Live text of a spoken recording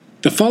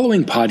The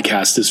following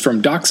podcast is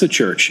from Doxa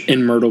Church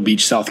in Myrtle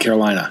Beach, South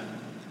Carolina.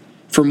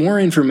 For more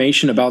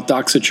information about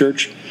Doxa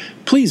Church,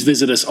 please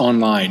visit us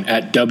online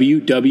at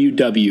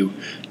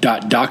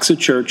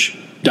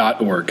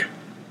www.doxachurch.org.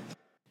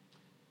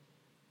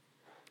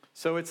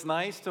 So it's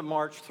nice to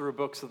march through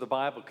books of the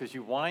Bible because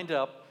you wind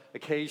up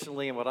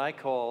occasionally in what I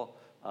call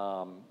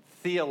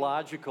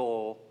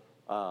theological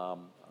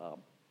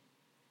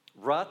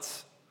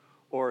ruts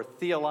or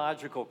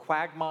theological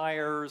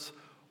quagmires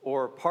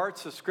or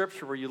parts of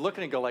Scripture where you look at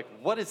it and go like,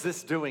 what is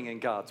this doing in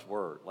God's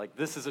Word? Like,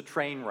 this is a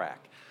train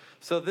wreck.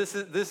 So this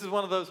is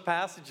one of those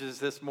passages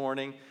this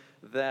morning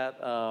that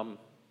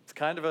it's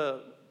kind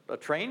of a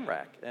train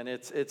wreck. And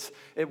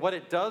what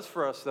it does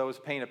for us, though, is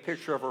paint a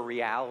picture of a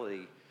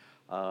reality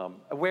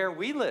where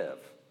we live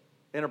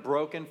in a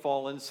broken,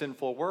 fallen,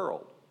 sinful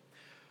world.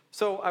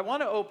 So I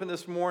want to open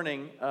this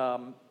morning, I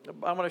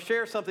want to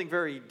share something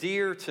very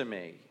dear to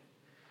me,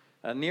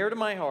 near to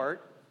my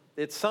heart.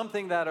 It's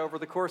something that over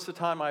the course of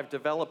time I've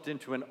developed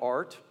into an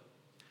art.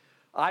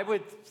 I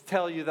would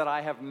tell you that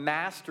I have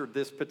mastered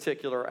this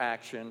particular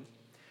action.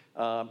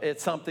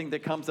 It's something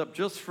that comes up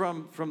just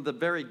from the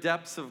very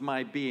depths of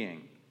my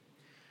being.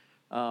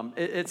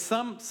 It's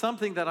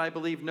something that I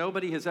believe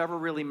nobody has ever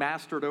really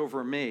mastered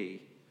over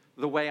me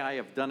the way I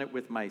have done it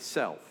with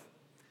myself.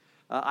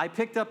 I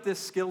picked up this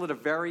skill at a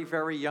very,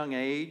 very young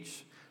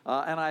age,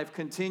 and I've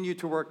continued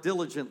to work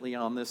diligently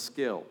on this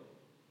skill.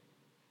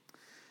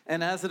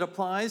 And as it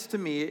applies to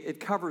me, it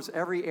covers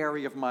every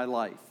area of my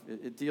life.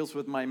 It deals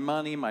with my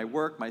money, my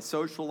work, my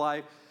social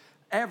life,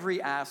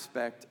 every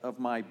aspect of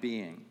my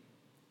being.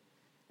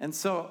 And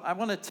so I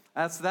want to,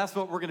 that's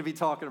what we're going to be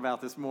talking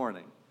about this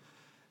morning.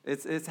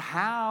 It's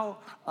how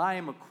I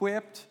am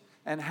equipped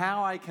and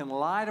how I can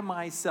lie to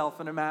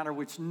myself in a manner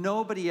which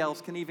nobody else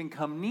can even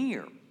come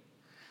near.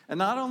 And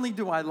not only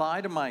do I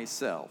lie to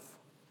myself,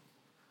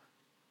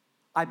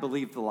 I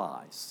believe the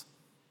lies.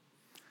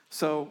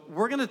 So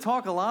we're going to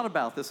talk a lot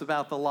about this,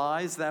 about the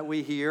lies that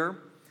we hear,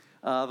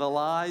 the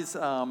lies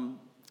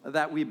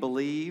that we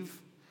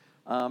believe,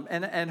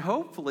 and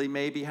hopefully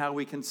maybe how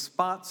we can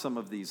spot some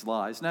of these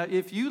lies. Now,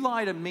 if you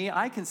lie to me,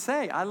 I can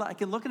say, I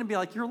can look at it and be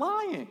like, you're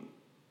lying.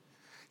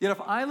 You know,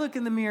 if I look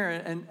in the mirror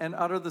and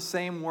utter the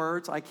same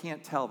words, I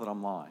can't tell that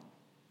I'm lying.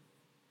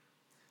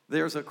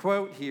 There's a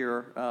quote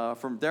here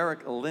from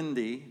Derek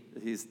Lindy,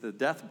 he's the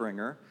death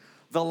bringer.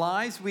 The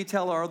lies we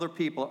tell other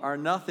people are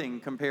nothing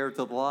compared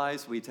to the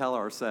lies we tell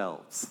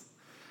ourselves.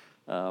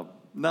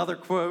 Another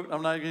quote,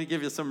 I'm not going to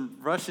give you some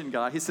Russian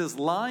guy. He says,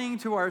 lying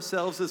to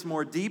ourselves is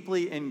more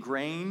deeply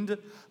ingrained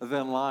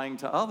than lying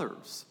to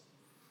others.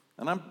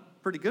 And I'm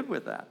pretty good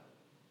with that.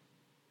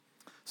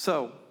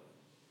 So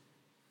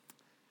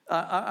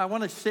I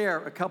want to share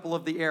a couple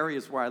of the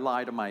areas where I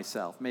lie to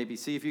myself. Maybe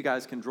see if you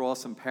guys can draw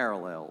some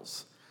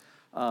parallels.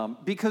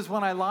 Because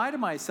when I lie to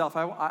myself,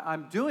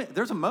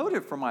 there's a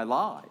motive for my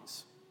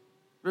lies.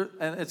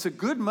 And it's a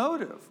good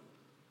motive.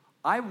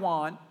 I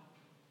want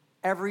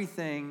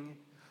everything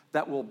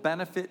that will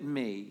benefit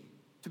me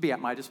to be at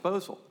my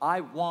disposal.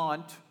 I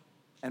want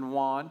and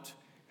want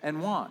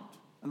and want.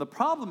 And the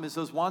problem is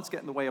those wants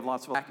get in the way of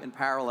lots of and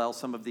parallel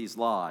some of these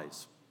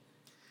lies.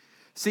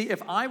 See,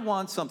 if I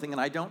want something and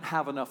I don't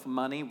have enough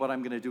money, what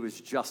I'm going to do is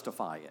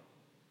justify it.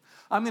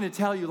 I'm going to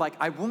tell you, like,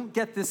 I won't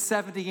get this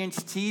 70-inch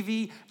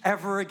TV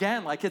ever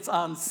again. Like, it's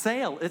on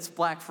sale. It's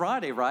Black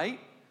Friday, right?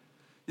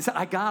 You say,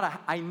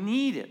 I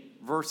need it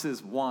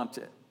versus want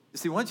it. You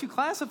see, once you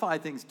classify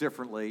things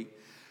differently,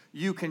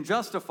 you can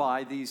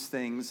justify these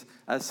things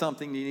as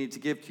something you need to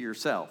give to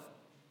yourself.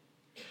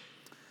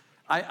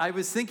 I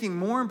was thinking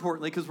more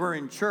importantly, because we're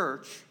in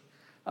church,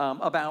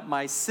 about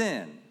my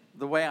sin,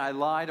 the way I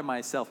lie to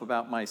myself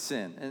about my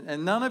sin.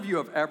 And none of you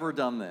have ever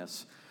done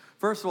this.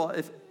 First of all,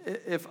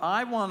 if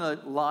I want to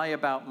lie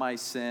about my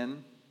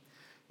sin,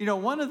 you know,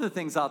 one of the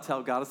things I'll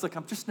tell God is, look,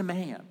 I'm just a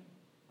man.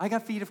 I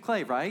got feet of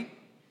clay, right?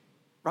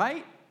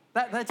 Right?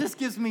 That just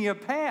gives me a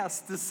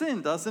pass to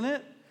sin, doesn't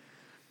it?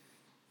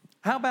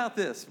 How about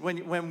this,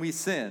 when we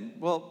sin?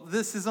 Well,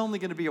 this is only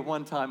going to be a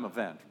one-time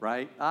event,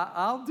 right?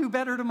 I'll do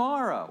better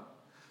tomorrow.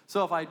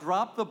 So if I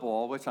drop the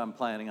ball, which I'm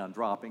planning on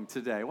dropping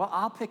today, well,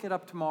 I'll pick it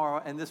up tomorrow,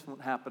 and this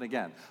won't happen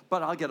again.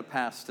 But I'll get a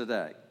pass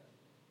today.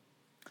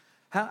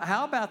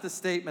 How about the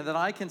statement that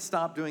I can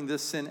stop doing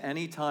this sin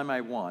anytime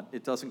I want?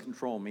 It doesn't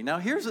control me. Now,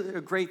 here's a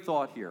great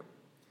thought here.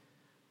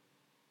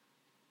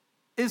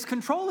 Is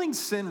controlling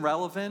sin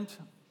relevant?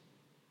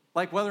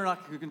 Like whether or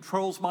not it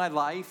controls my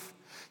life?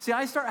 See,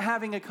 I start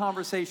having a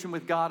conversation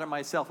with God and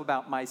myself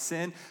about my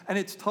sin, and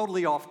it's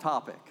totally off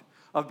topic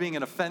of being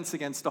an offense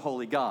against a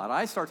holy God.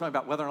 I start talking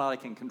about whether or not I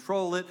can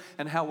control it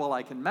and how well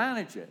I can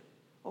manage it.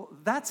 Well,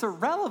 that's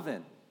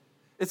irrelevant.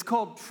 It's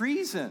called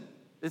treason.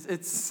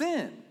 It's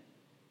sin.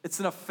 It's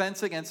an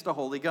offense against a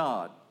holy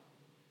God.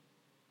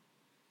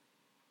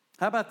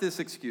 How about this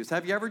excuse?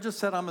 Have you ever just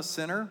said, I'm a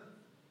sinner?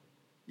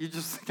 You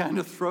just kind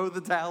of throw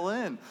the towel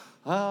in.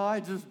 Oh, I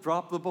just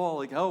dropped the ball.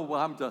 Like, oh, well,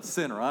 I'm a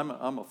sinner.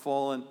 I'm a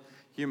fallen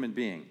human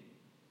being.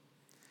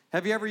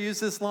 Have you ever used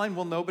this line,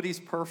 well, nobody's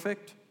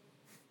perfect?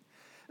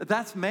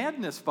 That's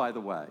madness, by the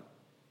way.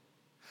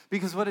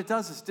 Because what it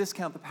does is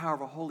discount the power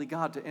of a holy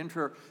God to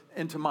enter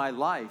into my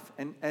life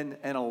and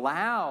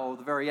allow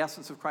the very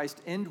essence of Christ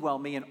to indwell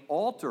me and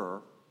alter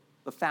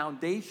the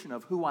foundation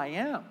of who I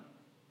am.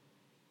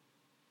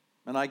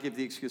 And I give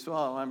the excuse,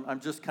 well, I'm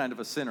just kind of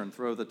a sinner, and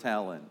throw the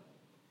towel in.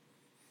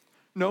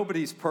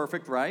 Nobody's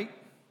perfect, right?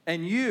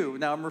 And you,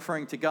 now I'm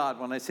referring to God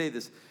when I say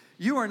this,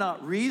 you are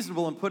not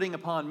reasonable in putting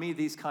upon me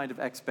these kind of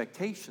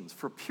expectations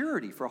for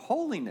purity, for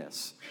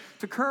holiness,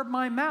 to curb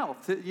my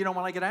mouth, when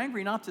I get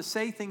angry, not to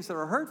say things that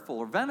are hurtful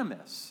or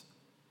venomous.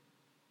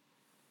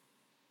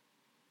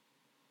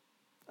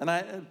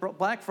 And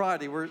Black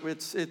Friday,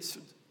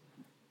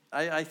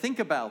 I think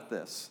about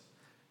this.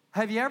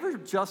 Have you ever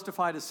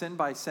justified a sin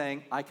by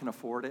saying, I can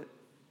afford it?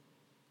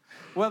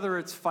 Whether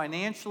it's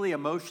financially,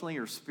 emotionally,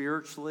 or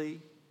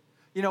spiritually.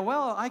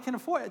 Well, I can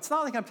afford it. It's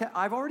not like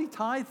I've already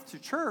tithed to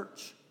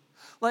church.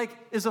 Like,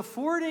 is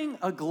affording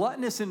a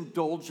gluttonous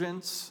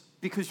indulgence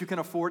because you can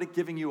afford it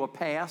giving you a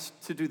pass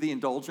to do the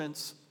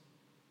indulgence?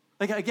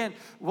 Like, again,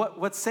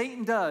 what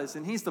Satan does,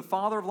 and he's the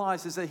father of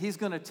lies, is that he's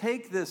going to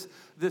take this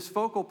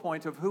focal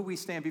point of who we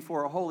stand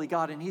before a holy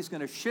God, and he's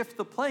going to shift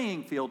the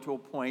playing field to a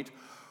point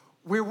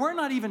where we're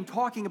not even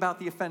talking about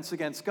the offense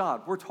against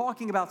God. We're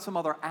talking about some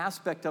other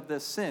aspect of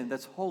this sin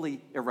that's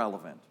wholly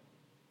irrelevant.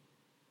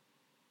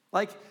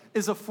 Like,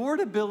 is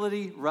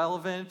affordability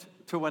relevant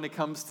to when it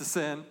comes to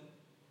sin?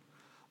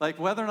 Like,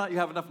 whether or not you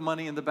have enough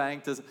money in the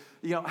bank,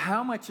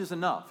 how much is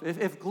enough?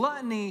 If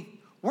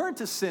gluttony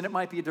weren't a sin, it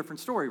might be a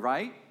different story,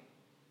 right?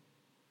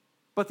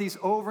 But these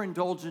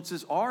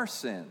overindulgences are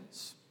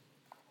sins.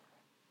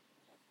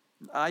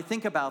 I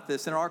think about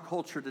this in our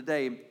culture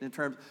today in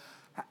terms,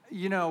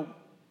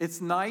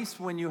 it's nice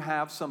when you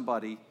have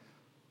somebody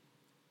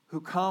who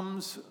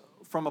comes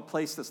from a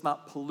place that's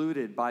not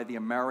polluted by the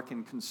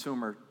American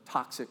consumer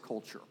toxic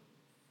culture.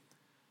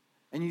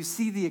 And you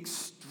see the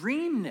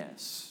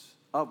extremeness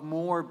of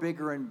more,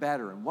 bigger, and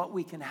better, and what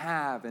we can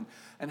have,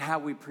 and how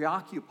we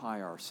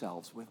preoccupy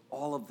ourselves with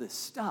all of this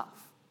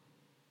stuff,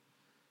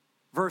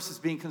 versus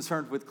being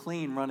concerned with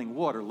clean running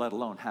water, let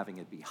alone having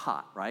it be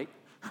hot, right?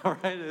 All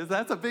right,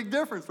 that's a big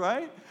difference,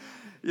 right?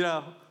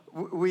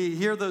 We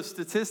hear those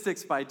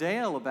statistics by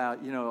Dale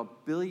about, 1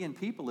 billion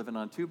people living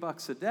on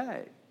 $2 a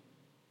day,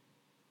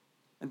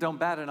 and don't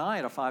bat an eye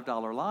at a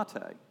 $5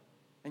 latte.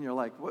 And you're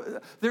like,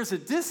 there's a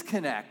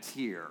disconnect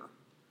here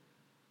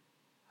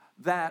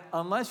that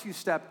unless you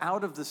step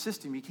out of the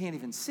system, you can't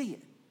even see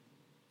it.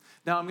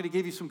 Now, I'm going to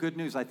give you some good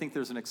news. I think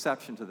there's an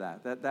exception to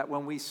that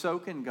when we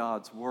soak in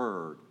God's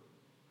word,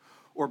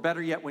 or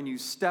better yet, when you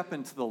step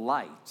into the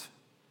light,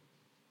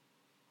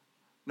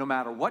 no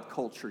matter what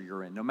culture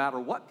you're in, no matter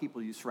what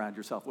people you surround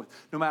yourself with,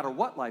 no matter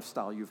what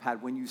lifestyle you've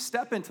had, when you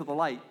step into the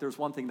light, there's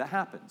one thing that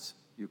happens.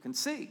 You can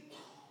see.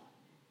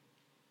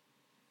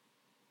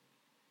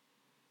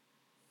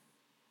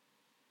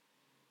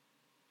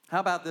 How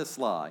about this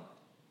lie?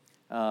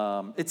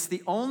 It's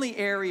the only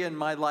area in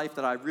my life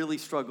that I really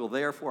struggle,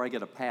 therefore I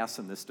get a pass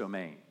in this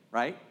domain,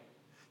 right?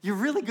 You're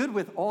really good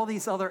with all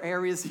these other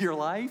areas of your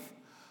life.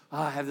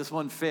 I have this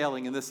one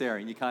failing in this area,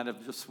 and you kind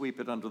of just sweep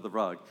it under the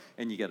rug,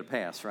 and you get a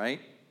pass,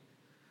 right?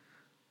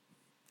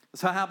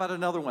 So how about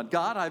another one?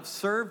 God, I've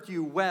served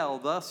you well,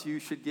 thus you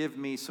should give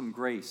me some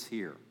grace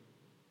here.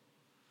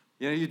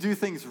 You do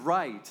things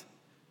right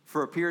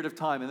for a period of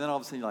time, and then all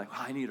of a sudden you're like,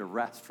 I need a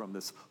rest from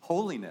this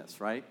holiness,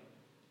 right?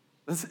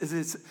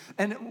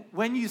 And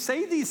when you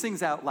say these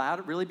things out loud,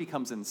 it really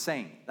becomes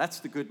insane. That's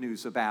the good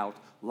news about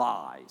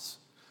lies.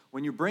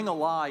 When you bring a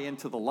lie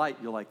into the light,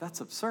 you're like, that's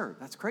absurd.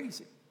 That's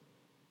crazy.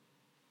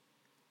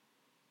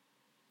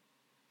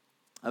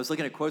 I was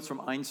looking at quotes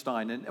from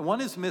Einstein, and one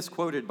is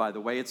misquoted, by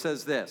the way. It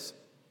says this: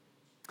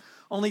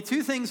 only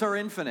two things are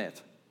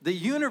infinite, the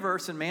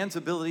universe and man's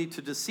ability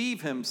to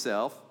deceive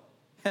himself,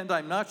 and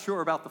I'm not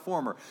sure about the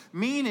former.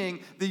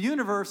 Meaning, the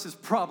universe is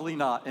probably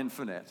not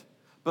infinite,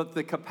 but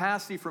the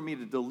capacity for me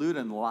to delude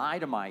and lie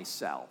to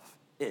myself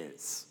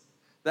is.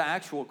 The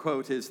actual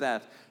quote is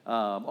that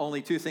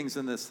only two things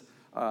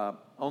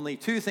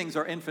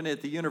are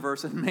infinite, the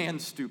universe and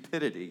man's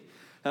stupidity,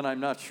 and I'm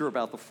not sure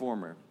about the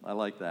former. I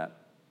like that.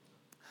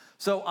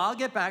 So I'll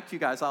get back to you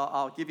guys.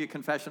 I'll give you a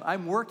confession.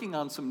 I'm working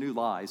on some new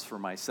lies for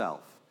myself.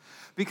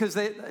 Because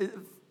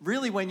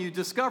really, when you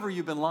discover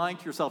you've been lying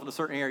to yourself in a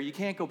certain area, you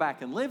can't go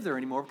back and live there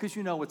anymore because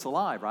you know it's a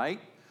lie,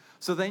 right?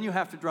 So then you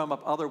have to drum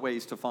up other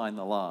ways to find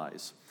the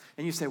lies.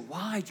 And you say,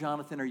 why,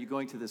 Jonathan, are you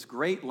going to this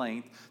great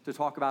length to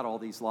talk about all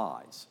these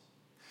lies?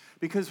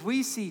 Because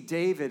we see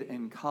David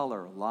in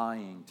color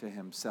lying to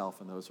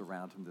himself and those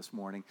around him this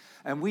morning.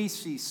 And we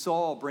see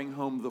Saul bring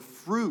home the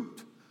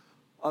fruit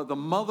of the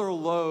mother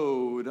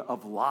lode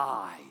of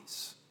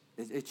lies.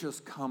 It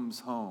just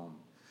comes home.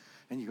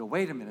 And you go,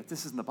 wait a minute,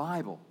 this is in the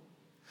Bible.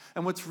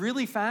 And what's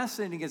really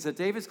fascinating is that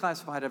David's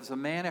classified as a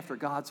man after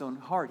God's own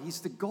heart.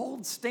 He's the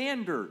gold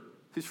standard.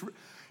 He's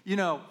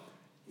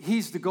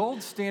the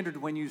gold standard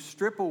when you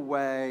strip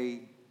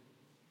away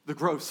the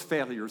gross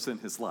failures in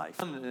his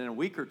life. In a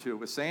week or two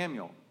with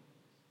Samuel.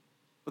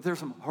 But there's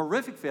some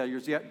horrific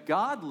failures, yet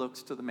God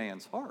looks to the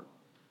man's heart.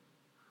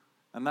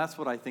 And that's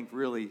what I think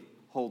really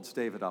holds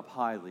David up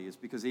highly is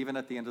because even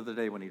at the end of the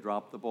day when he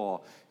dropped the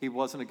ball, he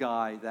wasn't a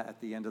guy that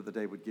at the end of the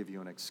day would give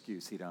you an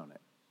excuse. He'd own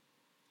it.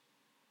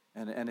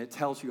 And it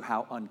tells you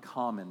how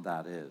uncommon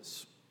that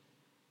is.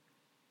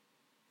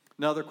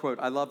 Another quote,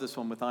 I love this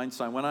one with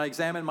Einstein. When I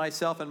examine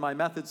myself and my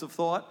methods of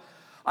thought,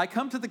 I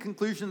come to the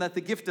conclusion that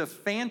the gift of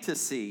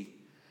fantasy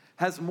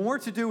has more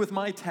to do with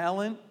my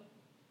talent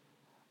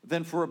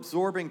than for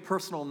absorbing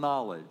personal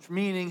knowledge,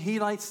 meaning he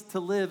likes to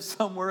live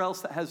somewhere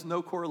else that has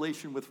no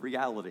correlation with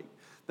reality.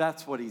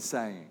 That's what he's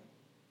saying.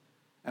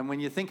 And when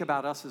you think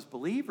about us as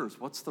believers,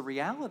 what's the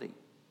reality?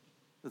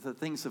 The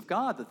things of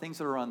God, the things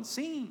that are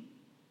unseen.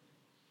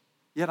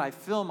 Yet I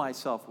fill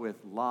myself with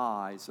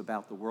lies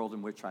about the world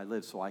in which I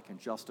live so I can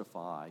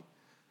justify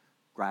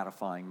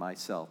gratifying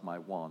myself, my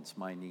wants,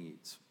 my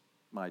needs,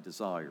 my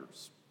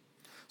desires.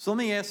 So let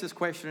me ask this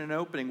question in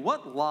opening.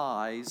 What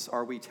lies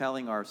are we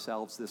telling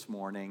ourselves this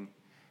morning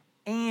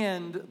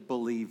and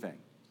believing?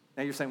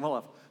 Now you're saying, well,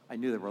 if I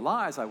knew they were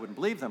lies, I wouldn't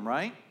believe them,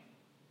 right?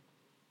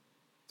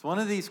 It's one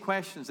of these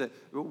questions that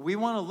we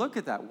want to look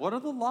at that. What are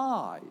the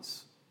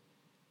lies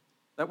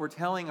that we're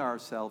telling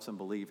ourselves and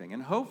believing?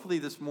 And hopefully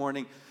this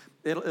morning,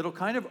 it'll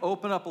kind of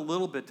open up a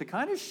little bit to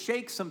kind of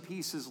shake some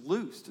pieces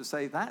loose to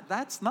say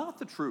that's not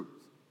the truth.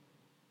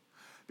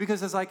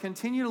 Because as I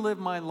continue to live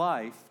my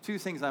life, two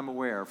things I'm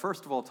aware.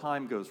 First of all,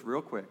 time goes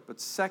real quick.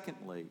 But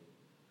secondly,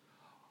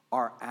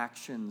 our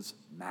actions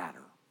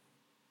matter.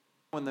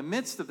 In the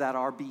midst of that,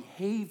 our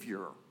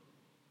behavior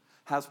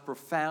has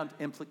profound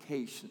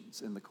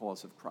implications in the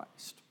cause of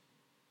Christ.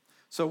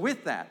 So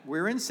with that,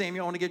 we're in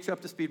Samuel. I want to get you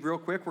up to speed real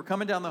quick. We're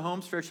coming down the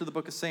home stretch of the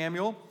book of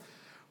Samuel.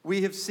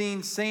 We have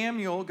seen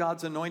Samuel,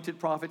 God's anointed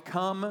prophet,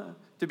 come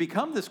to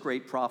become this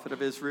great prophet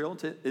of Israel,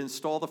 to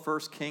install the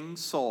first king,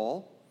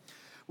 Saul.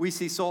 We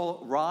see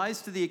Saul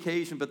rise to the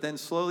occasion, but then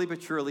slowly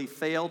but surely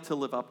fail to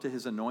live up to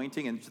his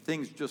anointing, and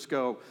things just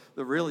go,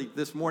 really,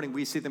 this morning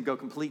we see them go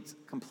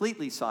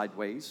completely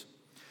sideways.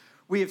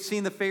 We have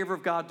seen the favor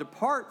of God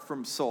depart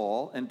from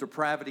Saul and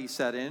depravity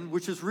set in,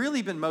 which has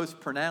really been most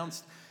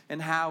pronounced in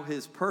how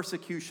his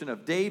persecution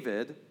of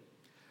David,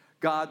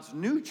 God's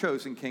new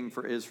chosen king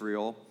for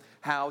Israel,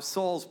 how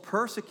Saul's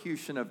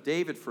persecution of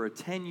David for a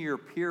 10-year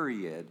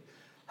period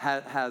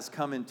has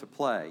come into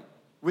play,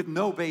 with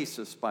no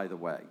basis, by the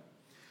way.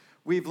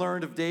 We've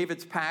learned of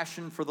David's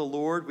passion for the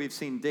Lord. We've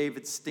seen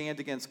David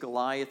stand against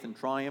Goliath in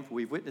triumph.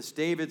 We've witnessed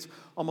David's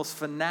almost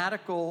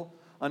fanatical,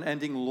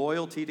 unending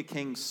loyalty to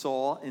King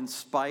Saul in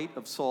spite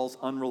of Saul's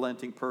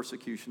unrelenting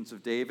persecutions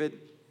of David.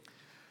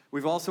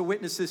 We've also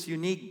witnessed this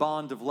unique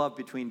bond of love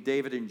between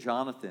David and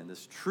Jonathan,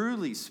 this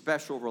truly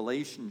special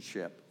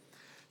relationship.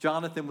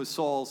 Jonathan was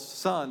Saul's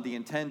son, the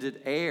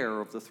intended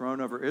heir of the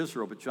throne over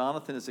Israel, but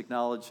Jonathan has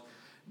acknowledged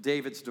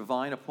David's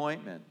divine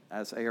appointment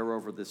as heir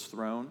over this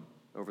throne,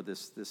 over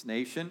this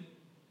nation.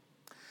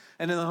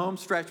 And in the home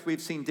stretch, we've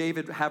seen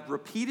David have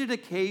repeated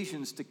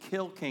occasions to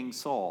kill King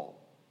Saul.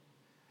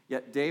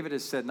 Yet David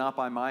has said, not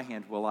by my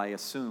hand will I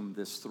assume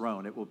this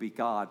throne. It will be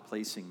God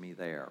placing me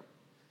there.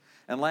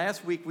 And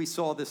last week we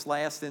saw this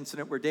last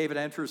incident where David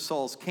enters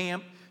Saul's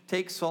camp,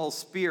 takes Saul's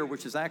spear,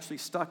 which is actually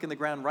stuck in the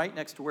ground right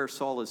next to where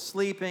Saul is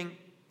sleeping.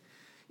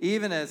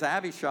 Even as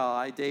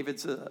Abishai,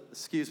 David's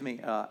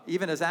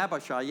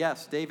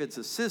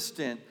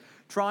assistant,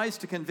 tries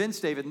to convince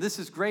David, and this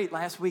is great.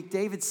 Last week,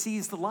 David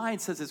sees the lie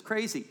and says it's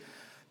crazy.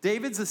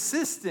 David's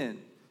assistant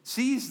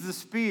sees the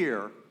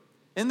spear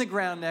in the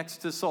ground next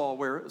to Saul,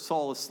 where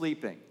Saul is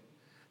sleeping.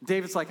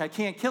 David's like, I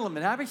can't kill him.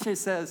 And Abishai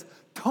says,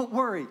 don't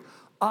worry,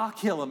 I'll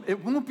kill him.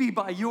 It won't be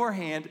by your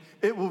hand,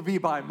 it will be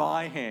by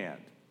my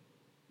hand.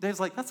 David's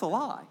like, that's a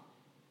lie.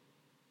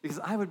 Because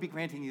I would be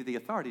granting you the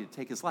authority to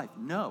take his life.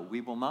 No,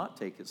 we will not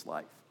take his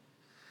life.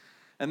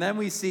 And then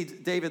we see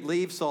David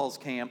leave Saul's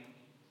camp.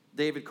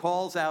 David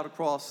calls out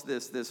across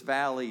this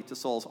valley to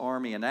Saul's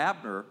army, and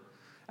Abner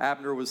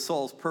was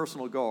Saul's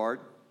personal guard.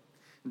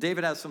 And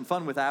David has some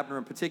fun with Abner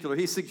in particular.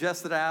 He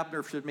suggests that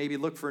Abner should maybe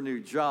look for a new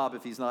job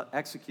if he's not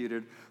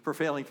executed for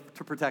failing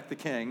to protect the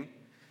king.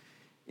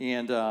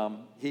 And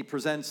he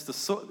presents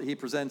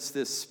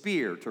this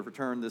spear, to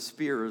return this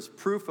spear as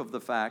proof of the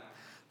fact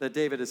that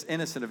David is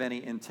innocent of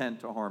any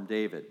intent to harm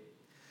David.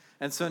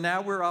 And so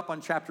now we're up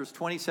on chapters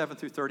 27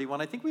 through 31.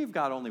 I think we've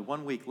got only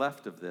 1 week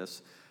left of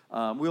this.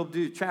 We'll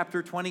do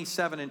chapter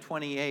 27 and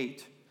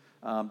 28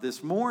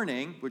 this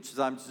morning, which is,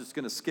 I'm just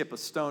going to skip a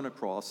stone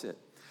across it.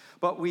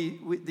 But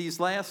these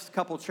last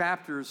couple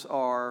chapters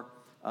are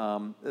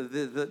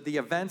the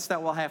events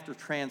that will have to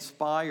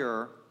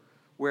transpire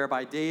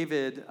whereby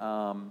David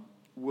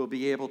will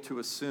be able to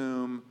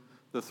assume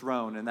the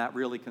throne, and that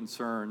really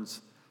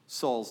concerns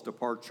Saul's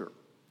departure.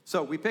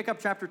 So we pick up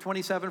chapter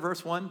 27,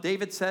 verse 1.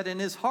 David said in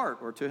his heart,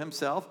 or to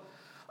himself,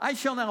 I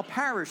shall now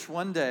perish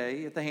one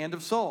day at the hand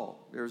of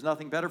Saul. There is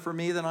nothing better for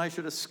me than I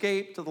should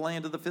escape to the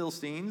land of the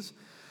Philistines.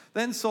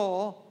 Then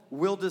Saul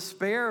will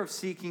despair of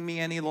seeking me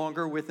any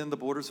longer within the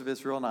borders of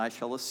Israel, and I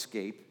shall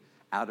escape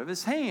out of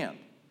his hand.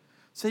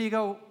 So you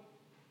go,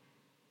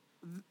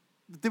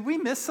 did we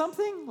miss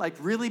something like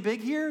really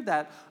big here?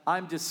 That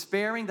I'm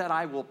despairing that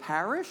I will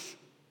perish?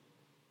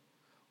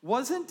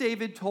 Wasn't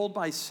David told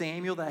by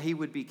Samuel that he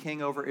would be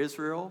king over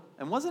Israel?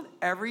 And wasn't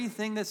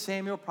everything that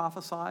Samuel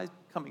prophesied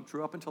coming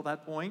true up until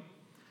that point?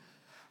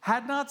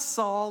 Had not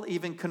Saul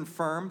even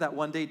confirmed that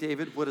one day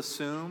David would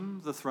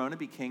assume the throne and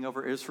be king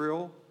over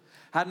Israel?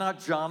 Had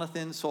not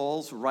Jonathan,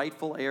 Saul's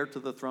rightful heir to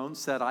the throne,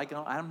 said,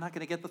 I'm not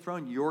going to get the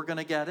throne, you're going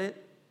to get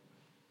it?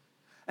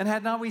 And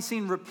had not we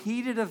seen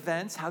repeated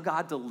events how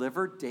God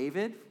delivered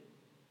David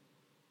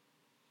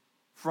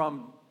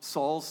from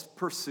Saul's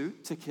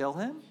pursuit to kill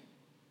him?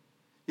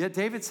 Yet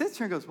David sits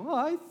here and goes, well,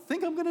 I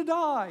think I'm going to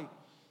die.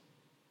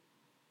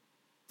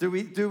 Do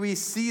we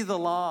see the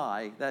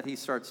lie that he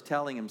starts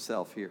telling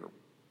himself here?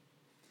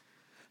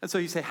 And so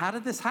you say, how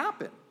did this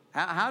happen?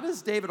 How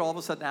does David all of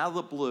a sudden, out of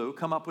the blue,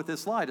 come up with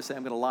this lie to say,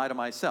 I'm going to lie to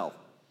myself?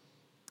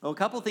 Well, a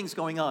couple of things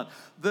going on.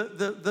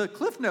 The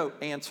Cliff Note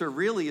answer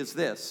really is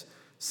this.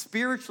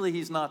 Spiritually,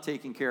 he's not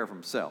taking care of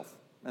himself.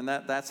 And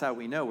that's how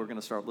we know we're going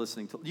to start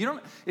listening to.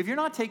 If you're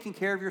not taking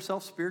care of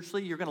yourself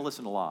spiritually, you're going to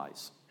listen to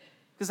lies.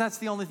 Because that's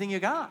the only thing you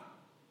got.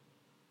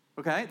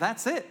 Okay?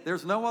 That's it.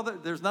 There's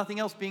nothing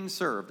else being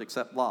served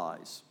except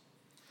lies.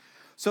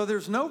 So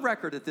there's no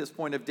record at this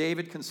point of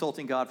David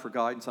consulting God for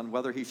guidance on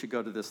whether he should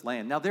go to this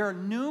land. Now, there are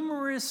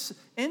numerous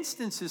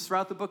instances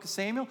throughout the book of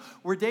Samuel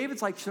where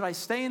David's like, should I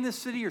stay in this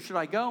city or should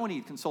I go? And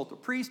he'd consult a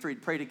priest or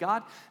he'd pray to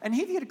God, and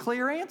he'd get a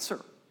clear answer.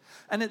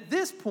 And at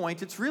this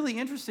point, it's really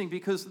interesting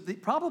because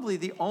probably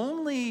the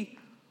only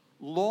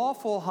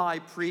lawful high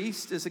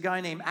priest is a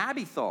guy named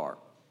Abiathar,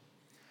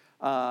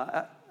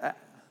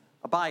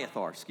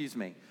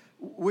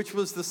 which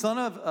was the son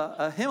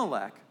of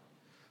Ahimelech.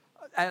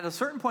 At a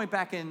certain point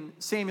back in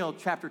Samuel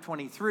chapter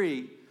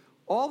 23,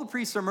 all the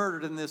priests are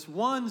murdered, and this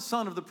one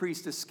son of the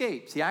priest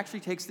escapes. He actually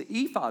takes the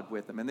ephod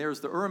with him, and there's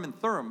the Urim and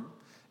Thummim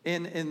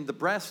in the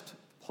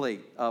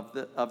breastplate of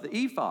the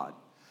ephod.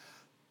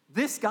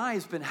 This guy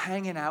has been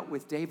hanging out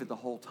with David the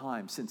whole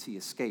time since he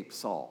escaped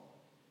Saul.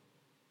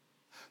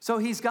 So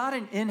he's got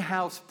an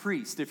in-house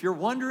priest. If you're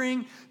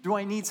wondering, do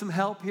I need some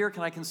help here?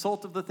 Can I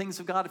consult of the things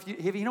of God?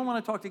 If you don't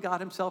want to talk to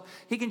God himself,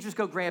 he can just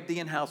go grab the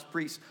in-house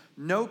priest.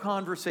 No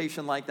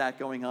conversation like that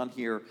going on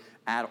here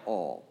at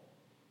all.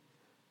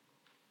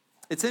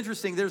 It's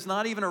interesting, there's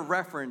not even a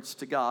reference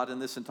to God in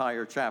this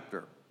entire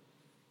chapter.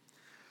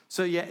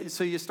 So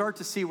you start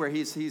to see where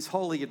he's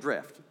wholly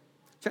adrift.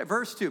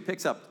 Verse 2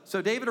 picks up.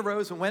 So David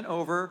arose and went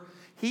over,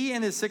 he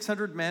and his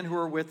 600 men who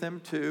were with him,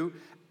 to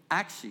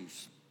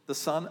Achish, the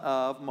son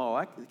of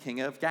Maoch, the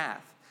king of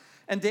Gath.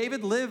 And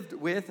David lived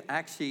with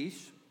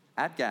Achish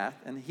at Gath,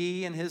 and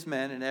he and his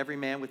men, and every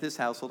man with his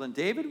household. And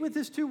David with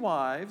his 2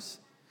 wives,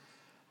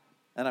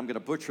 and I'm going to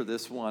butcher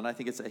this one, I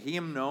think it's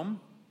Ahinoam,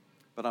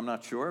 but I'm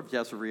not sure, of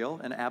Jezreel,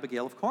 and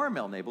Abigail of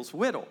Carmel, Nabal's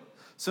widow.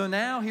 So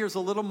now here's a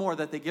little more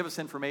that they give us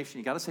information.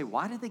 You got to say,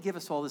 why did they give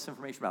us all this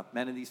information about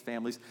men in these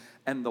families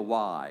and the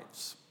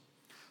wives?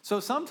 So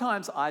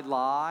sometimes I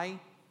lie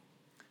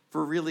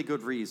for really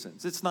good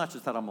reasons. It's not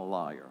just that I'm a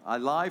liar. I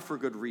lie for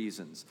good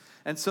reasons.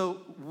 And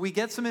so we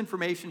get some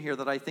information here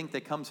that I think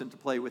that comes into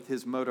play with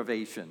his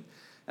motivation.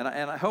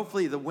 And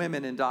hopefully the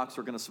women in Doxa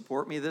are going to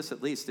support me this,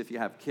 at least if you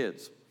have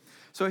kids.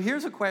 So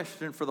here's a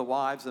question for the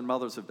wives and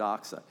mothers of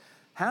Doxa.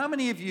 How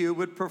many of you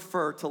would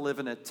prefer to live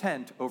in a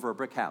tent over a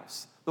brick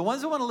house? The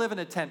ones that want to live in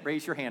a tent,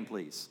 raise your hand,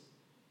 please.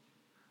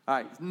 All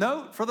right,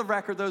 note for the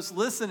record, those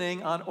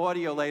listening on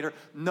audio later,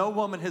 no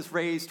woman has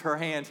raised her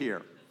hand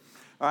here.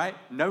 All right,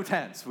 no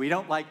tents. We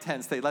don't like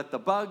tents. They let the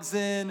bugs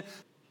in.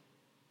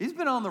 He's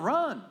been on the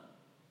run.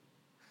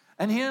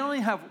 And he only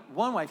have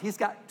one wife. He's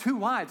got 2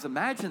 wives.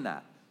 Imagine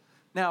that.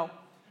 Now,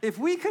 if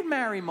we could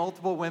marry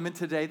multiple women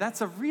today,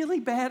 that's a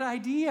really bad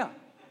idea.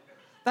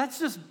 That's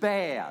just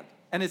bad.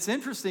 And it's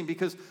interesting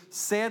because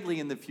sadly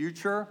in the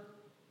future,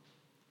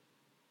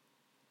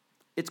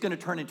 it's going to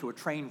turn into a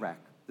train wreck,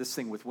 this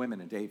thing with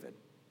women and David.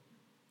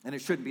 And it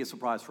shouldn't be a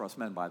surprise for us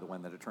men, by the way,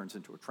 that it turns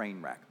into a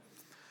train wreck.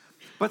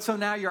 But so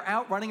now you're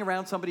out running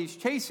around, somebody's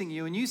chasing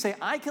you, and you say,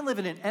 I can live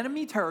in an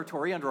enemy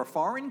territory under a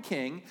foreign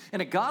king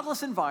in a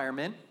godless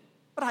environment,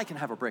 but I can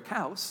have a brick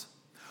house.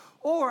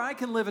 Or I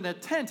can live in a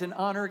tent and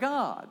honor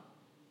God.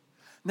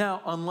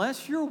 Now,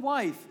 unless your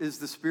wife is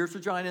the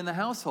spiritual giant in the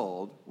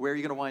household, where are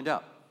you going to wind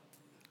up?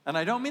 And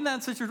I don't mean that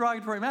in such a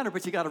derogatory manner,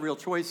 but you got a real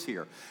choice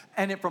here.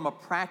 And from a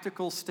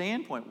practical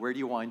standpoint, where do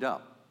you wind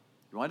up?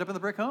 You wind up in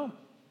the brick home.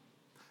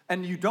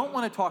 And you don't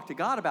want to talk to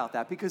God about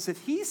that, because if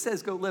he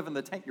says go live in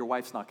the tent, your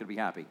wife's not going to be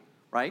happy,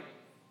 right?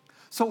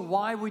 So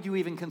why would you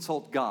even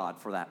consult God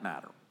for that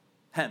matter?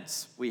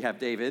 Hence, we have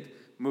David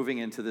moving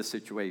into this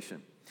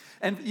situation.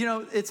 And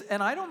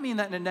and I don't mean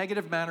that in a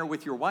negative manner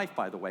with your wife,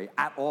 by the way,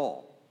 at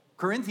all.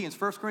 1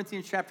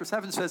 Corinthians chapter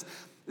 7 says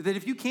that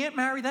if you can't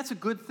marry, that's a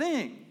good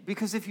thing.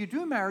 Because if you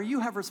do marry,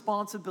 you have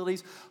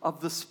responsibilities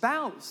of the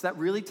spouse that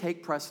really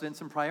take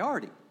precedence and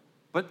priority.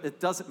 But it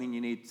doesn't mean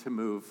you need to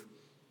move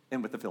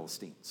in with the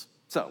Philistines.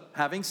 So,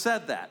 having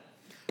said that,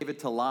 David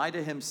to lie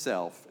to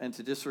himself and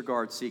to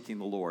disregard seeking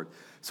the Lord.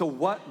 So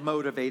what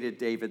motivated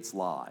David's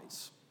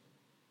lies?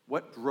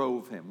 What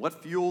drove him?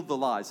 What fueled the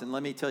lies? And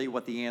let me tell you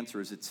what the answer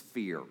is. It's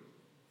fear.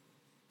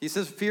 He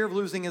says fear of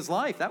losing his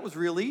life. That was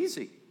real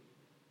easy.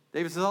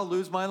 David says, I'll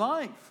lose my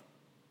life.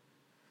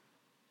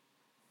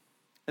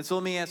 And so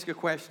let me ask you a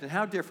question.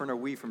 How different are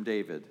we from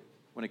David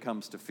when it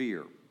comes to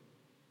fear?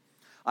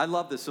 I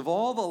love this. Of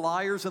all the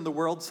liars in the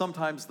world,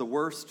 sometimes the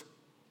worst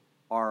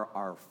are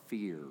our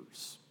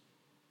fears.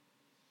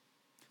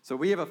 So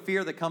we have a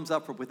fear that comes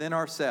up from within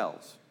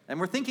ourselves. And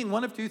we're thinking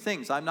one of two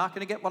things. I'm not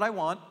going to get what I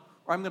want,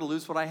 or I'm going to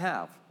lose what I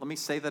have. Let me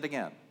say that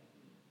again.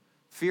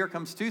 Fear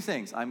comes two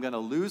things. I'm going to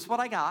lose what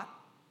I got.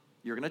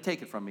 You're going to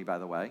take it from me, by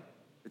the way.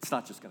 It's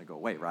not just going to go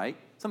away, right?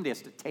 Somebody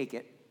has to take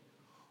it.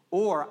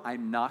 Or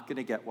I'm not going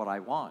to get what I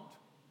want.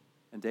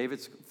 And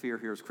David's fear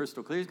here is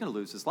crystal clear. He's going to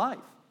lose his life.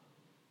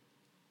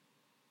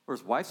 Or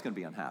his wife's going to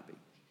be unhappy.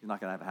 He's not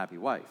going to have a happy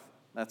wife.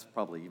 That's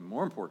probably even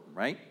more important,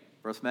 right?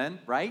 For us men,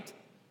 right?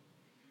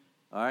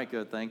 All right,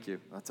 good, thank you.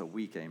 That's a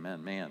weak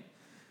amen, man.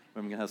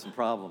 Women going to have some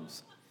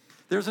problems.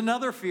 There's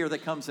another fear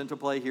that comes into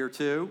play here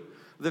too.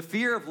 The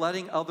fear of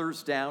letting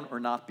others down or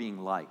not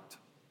being liked.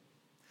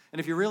 And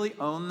if you really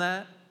own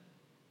that,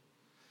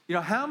 you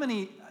know, how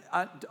many,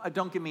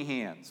 don't give me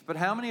hands, but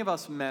how many of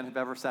us men have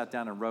ever sat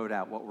down and wrote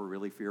out what we're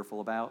really fearful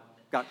about?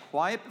 Got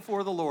quiet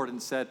before the Lord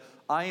and said,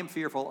 I am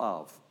fearful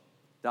of, ...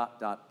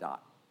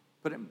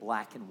 Put it in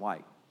black and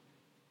white.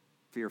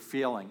 Fear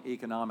feeling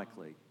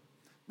economically,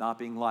 not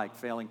being liked,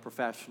 failing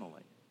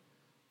professionally,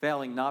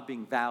 failing not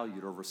being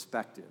valued or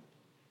respected,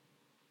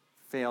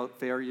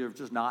 failure of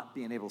just not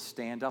being able to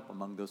stand up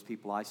among those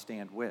people I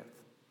stand with.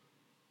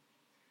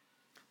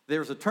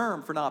 There's a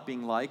term for not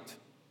being liked.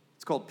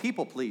 It's called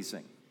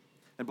people-pleasing.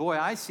 And boy,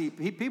 I see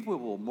people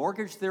will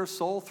mortgage their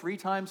soul 3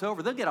 times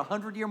over. They'll get a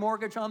 100-year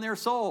mortgage on their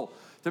soul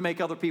to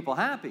make other people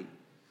happy.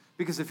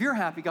 Because if you're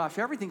happy, gosh,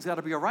 everything's got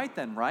to be all right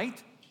then,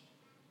 right?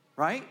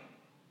 Right?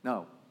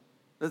 No.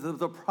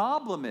 The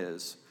problem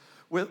is,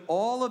 with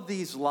all of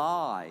these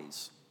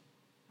lies,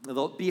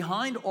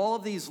 behind all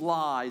of these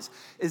lies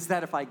is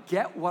that if I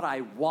get what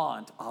I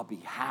want, I'll be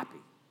happy.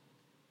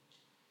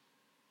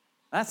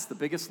 That's the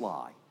biggest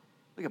lie.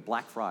 Look at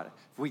Black Friday.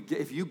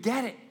 If you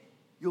get it,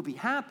 you'll be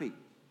happy.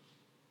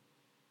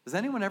 Has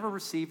anyone ever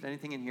received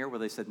anything in here where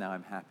they said, now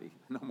I'm happy,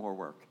 no more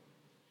work?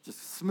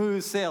 Just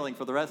smooth sailing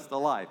for the rest of the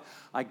life.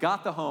 I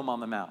got the home on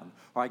the mountain,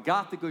 or I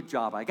got the good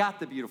job, I got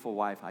the beautiful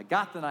wife, I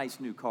got the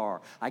nice new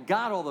car, I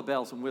got all the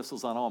bells and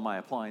whistles on all my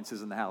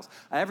appliances in the house.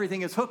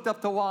 Everything is hooked up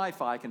to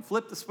Wi-Fi. I can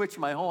flip the switch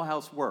and my whole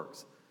house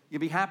works. You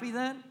be happy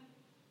then?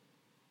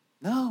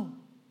 No.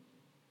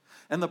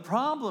 And the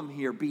problem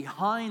here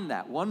behind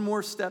that, one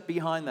more step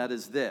behind that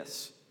is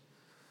this.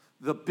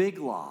 The big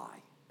lie,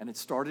 and it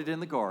started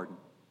in the garden,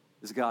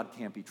 is God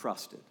can't be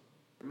trusted.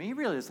 I mean, he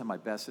really doesn't have my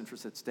best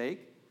interest at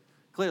stake.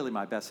 Clearly,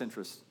 my best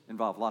interests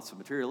involve lots of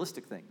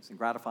materialistic things and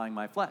gratifying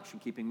my flesh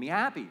and keeping me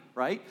happy,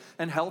 right?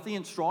 And healthy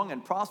and strong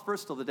and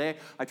prosperous till the day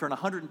I turn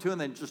 102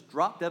 and then just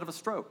drop dead of a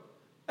stroke.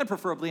 And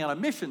preferably on a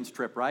missions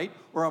trip, right?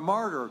 Or a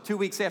martyr 2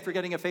 weeks after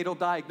getting a fatal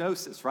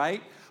diagnosis,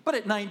 right? But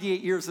at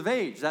 98 years of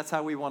age, that's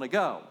how we want to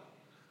go.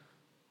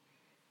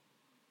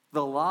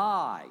 The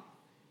lie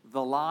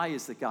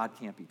is that God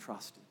can't be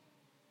trusted.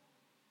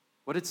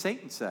 What did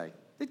Satan say?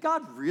 Did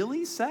God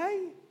really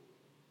say?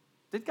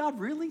 Did God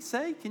really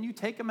say? Can you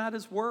take him at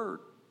his word?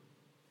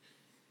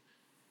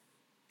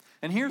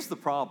 And here's the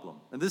problem,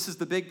 and this is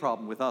the big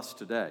problem with us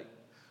today.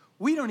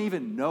 We don't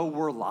even know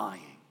we're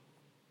lying.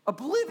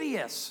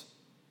 Oblivious.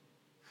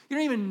 You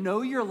don't even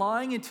know you're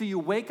lying until you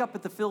wake up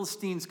at the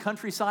Philistines'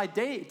 countryside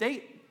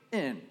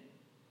inn.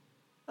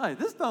 Hey,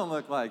 this don't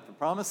look like the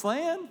promised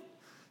land.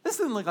 This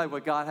doesn't look like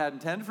what God had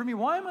intended for me.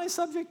 Why am I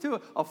subject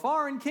to a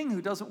foreign king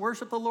who doesn't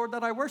worship the Lord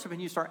that I worship?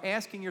 And you start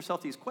asking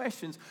yourself these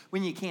questions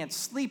when you can't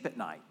sleep at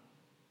night.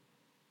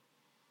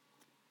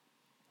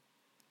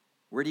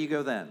 Where do you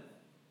go then?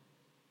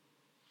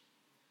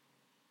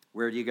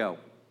 Where do you go?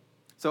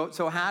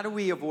 So how do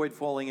we avoid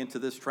falling into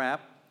this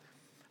trap?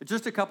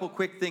 Just a couple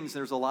quick things.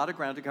 There's a lot of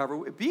ground to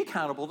cover. Be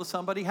accountable to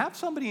somebody. Have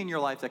somebody in your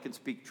life that can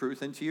speak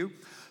truth into you.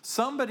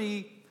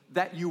 Somebody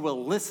that you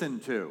will listen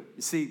to.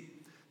 You see,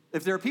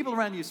 if there are people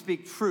around you who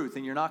speak truth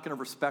and you're not going to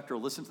respect or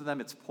listen to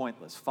them, it's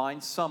pointless.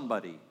 Find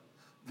somebody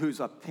whose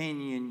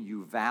opinion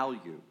you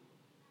value.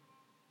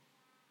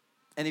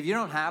 And if you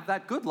don't have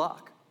that, good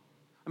luck.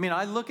 I mean,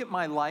 I look at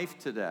my life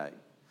today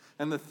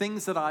and the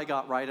things that I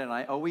got right, and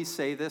I always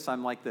say this,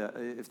 I'm like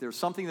if there's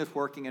something that's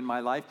working in my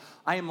life,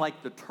 I am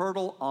like the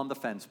turtle on the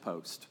fence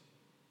post.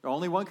 There's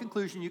only one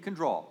conclusion you can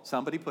draw.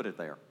 Somebody put it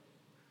there.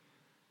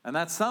 And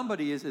that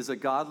somebody is a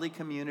godly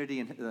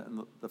community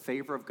and the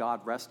favor of God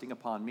resting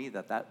upon me,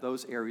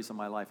 those areas of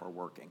my life are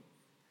working.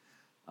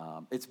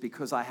 It's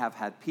because I have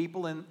had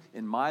people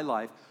in my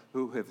life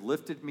who have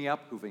lifted me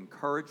up, who've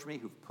encouraged me,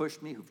 who've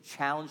pushed me, who've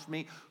challenged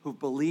me, who've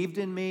believed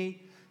in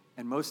me,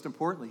 and most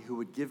importantly, who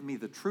would give me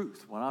the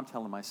truth when I'm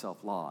telling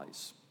myself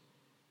lies.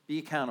 Be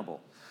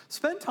accountable.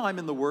 Spend time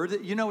in the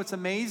Word. You know, it's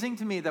amazing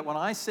to me that when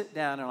I sit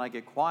down and I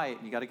get quiet,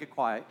 and you got to get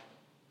quiet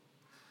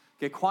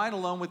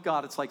alone with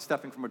God, it's like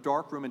stepping from a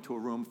dark room into a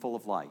room full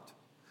of light.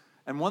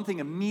 And one thing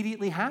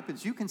immediately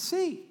happens. You can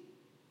see.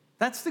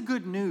 That's the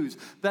good news,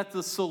 that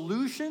the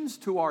solutions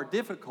to our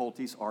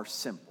difficulties are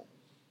simple.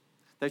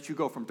 that you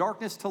go from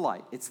darkness to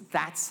light. It's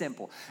that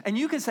simple. And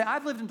you can say,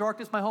 I've lived in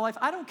darkness my whole life.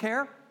 I don't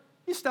care.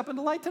 You step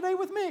into light today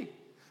with me.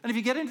 And if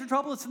you get into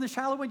trouble, it's in the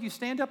shallow end. You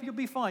stand up, you'll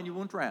be fine. You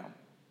won't drown.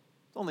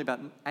 It's only about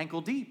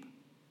ankle deep,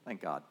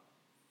 thank God.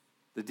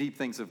 The deep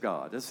things of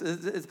God.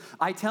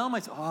 I tell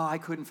myself, I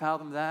couldn't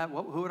fathom that.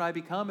 Who would I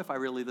become if I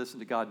really listened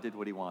to God and did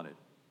what he wanted?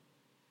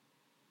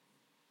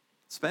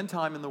 Spend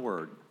time in the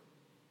Word.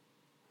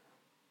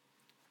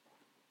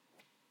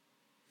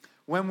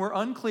 When we're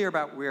unclear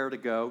about where to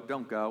go,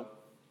 don't go.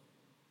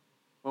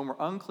 When we're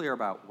unclear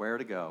about where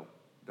to go,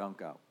 don't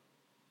go.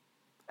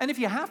 And if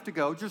you have to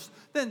go, just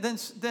then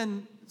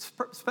spend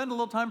a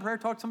little time in prayer,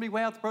 talk to somebody,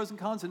 weigh out the pros and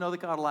cons, and know that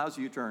God allows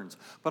U-turns.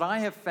 But I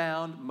have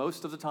found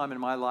most of the time in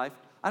my life,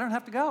 I don't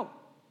have to go.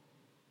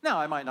 Now,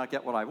 I might not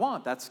get what I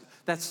want. That's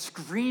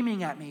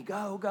screaming at me,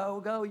 go, go,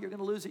 go. You're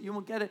going to lose it. You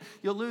won't get it.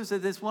 You'll lose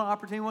it. This one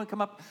opportunity won't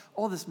come up.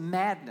 All this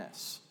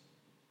madness.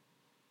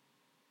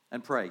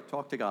 And pray.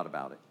 Talk to God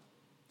about it.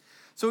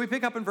 So we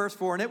pick up in verse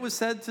 4, and it was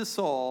said to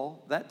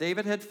Saul that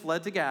David had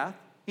fled to Gath.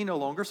 He no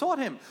longer sought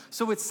him.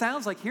 So it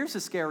sounds like, here's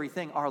a scary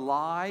thing. Our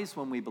lies,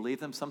 when we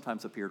believe them,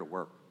 sometimes appear to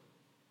work.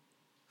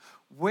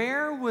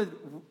 Where would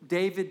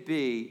David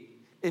be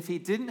if he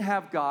didn't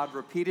have God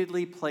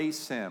repeatedly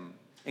place him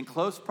in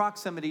close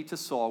proximity to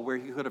Saul, where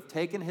he could have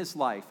taken his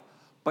life,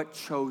 but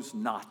chose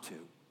not to?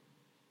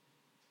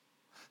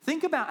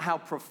 Think about how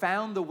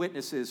profound the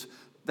witness is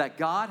that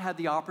God had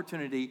the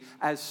opportunity,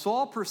 as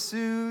Saul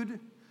pursued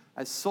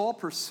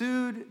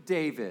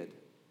David,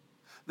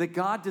 that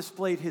God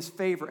displayed his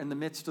favor in the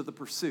midst of the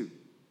pursuit.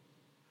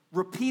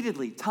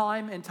 Repeatedly,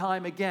 time and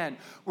time again,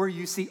 where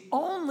you see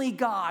only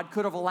God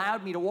could have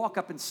allowed me to walk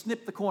up and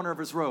snip the corner of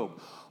his robe.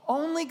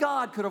 Only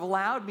God could have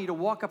allowed me to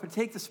walk up and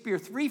take the spear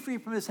 3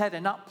 feet from his head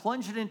and not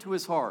plunge it into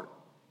his heart.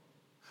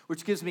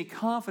 Which gives me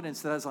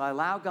confidence that as I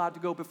allow God to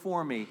go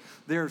before me,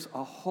 there's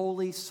a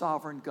holy,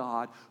 sovereign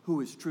God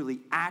who is truly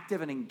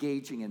active and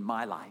engaging in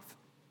my life.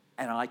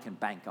 And I can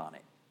bank on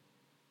it.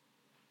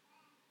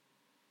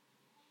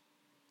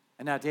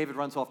 And now David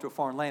runs off to a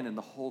foreign land and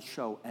the whole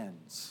show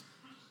ends.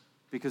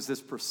 Because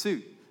this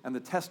pursuit and the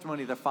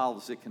testimony that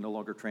follows it can no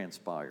longer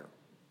transpire.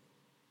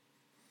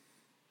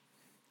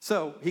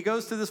 So he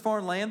goes to this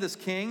foreign land, this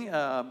king,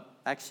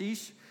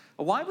 Achish.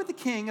 Why would the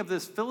king of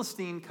this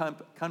Philistine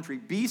country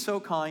be so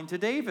kind to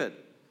David?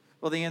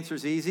 Well, the answer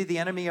is easy. The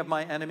enemy of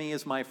my enemy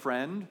is my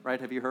friend, right?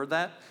 Have you heard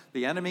that?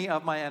 The enemy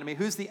of my enemy.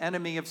 Who's the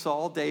enemy of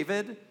Saul?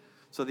 David.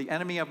 So the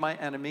enemy of my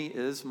enemy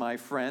is my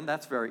friend.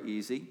 That's very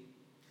easy.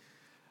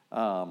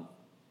 And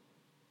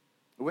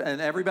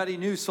everybody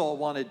knew Saul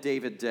wanted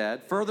David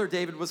dead. Further,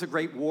 David was a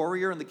great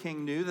warrior, and the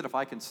king knew that if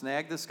I can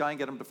snag this guy and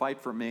get him to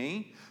fight for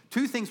me,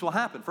 2 things will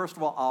happen. First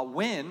of all, I'll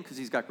win because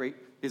he's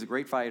a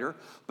great fighter,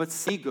 but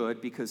see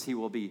good because he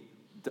will be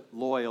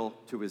loyal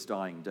to his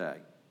dying day.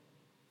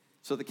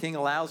 So the king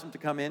allows him to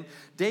come in.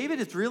 David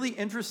is really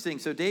interesting.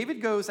 So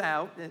David goes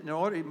out,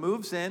 he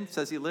moves in,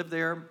 says he lived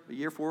there a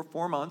year,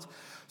 4 months.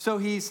 So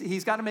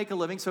he's got to make a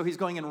living, so he's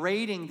going and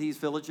raiding these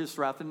villages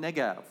throughout the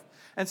Negev.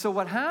 And so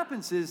what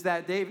happens is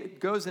that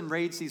David goes and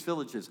raids these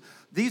villages.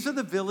 These are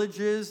the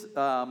villages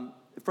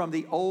from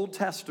the Old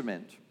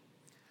Testament.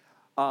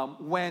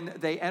 When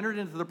they entered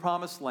into the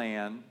promised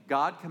land,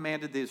 God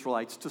commanded the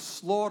Israelites to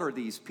slaughter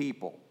these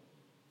people.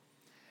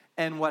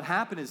 And what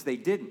happened is they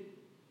didn't.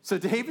 So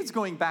David's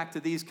going back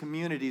to these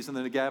communities in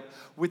the Negev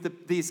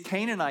with these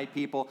Canaanite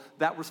people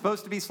that were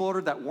supposed to be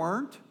slaughtered that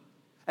weren't.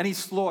 And he's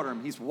slaughtering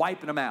them. He's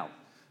wiping them out.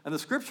 And the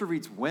scripture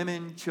reads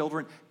women,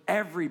 children,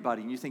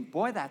 everybody. And you think,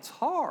 boy, that's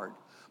hard.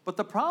 But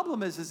the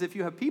problem is if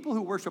you have people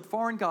who worship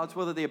foreign gods,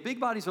 whether they have big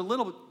bodies or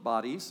little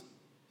bodies,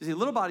 you see,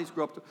 little bodies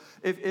grow up to,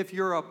 if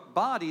you're a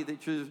body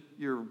that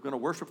you're going to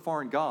worship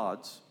foreign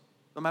gods,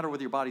 no matter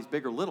whether your body's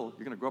big or little,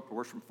 you're going to grow up to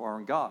worship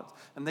foreign gods.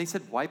 And they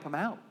said, wipe them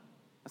out.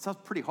 That sounds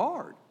pretty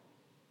hard.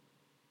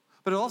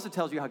 But it also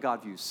tells you how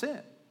God views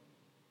sin.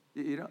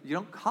 You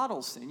don't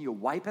coddle sin, you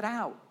wipe it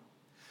out.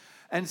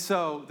 And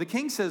so the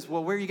king says,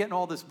 well, where are you getting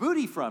all this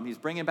booty from? He's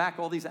bringing back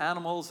all these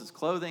animals, his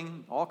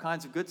clothing, all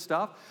kinds of good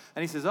stuff.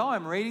 And he says,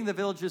 I'm raiding the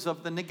villages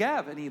of the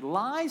Negev. And he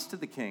lies to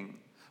the king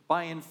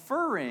by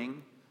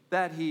inferring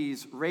that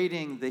he's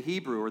raiding the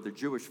Hebrew or the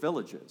Jewish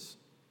villages.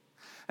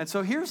 And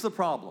so here's the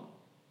problem.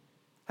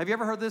 Have you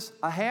ever heard this?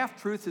 A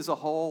half-truth is a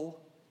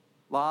whole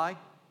lie.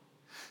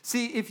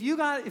 See, if you're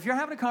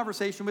having a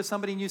conversation with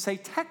somebody and you say,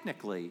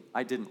 technically,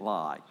 I didn't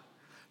lie.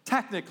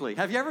 Technically.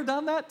 Have you ever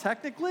done that?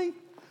 Technically?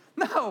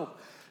 No.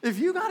 If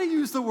you got to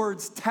use the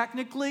words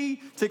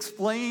technically to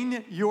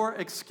explain your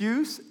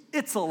excuse,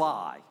 it's a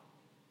lie.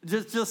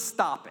 Just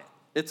stop it.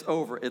 It's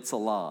over. It's a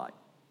lie.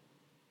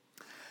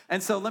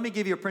 And so let me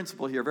give you a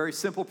principle here, a very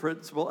simple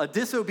principle. A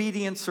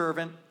disobedient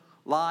servant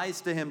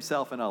lies to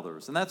himself and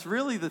others. And that's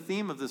really the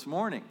theme of this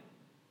morning.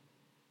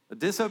 A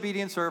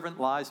disobedient servant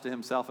lies to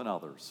himself and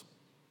others.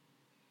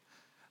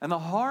 And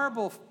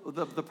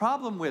the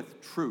problem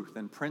with truth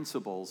and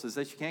principles is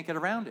that you can't get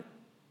around it.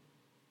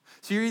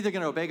 So you're either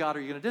going to obey God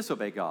or you're going to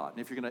disobey God. And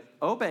if you're going to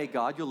obey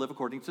God, you'll live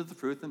according to the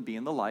truth and be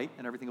in the light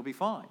and everything will be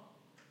fine.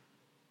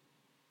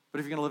 But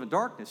if you're going to live in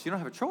darkness, you don't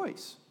have a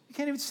choice. You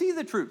can't even see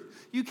the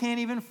truth. You can't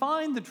even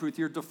find the truth.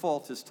 Your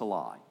default is to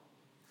lie.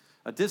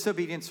 A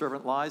disobedient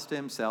servant lies to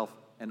himself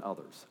and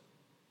others.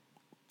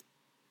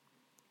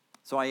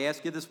 So I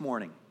ask you this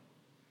morning,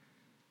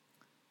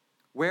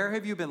 where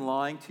have you been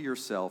lying to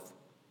yourself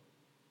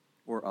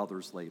or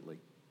others lately?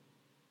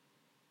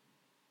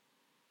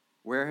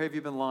 Where have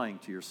you been lying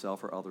to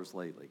yourself or others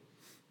lately?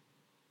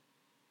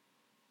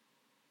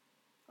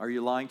 Are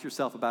you lying to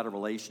yourself about a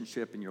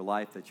relationship in your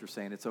life that you're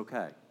saying it's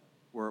okay?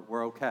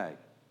 We're okay.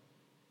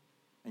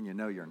 And you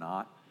know you're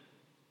not.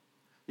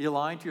 Are you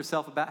lying to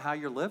yourself about how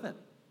you're living?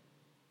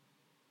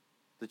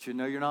 That you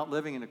know you're not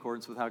living in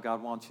accordance with how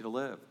God wants you to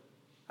live.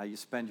 How you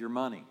spend your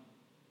money.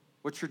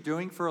 What you're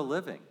doing for a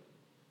living.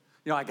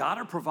 You know, I got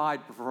to provide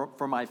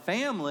for my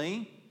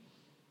family.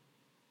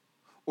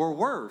 Or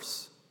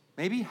worse,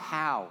 maybe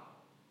how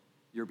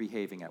you're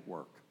behaving at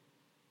work.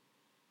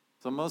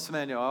 So most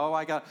men know,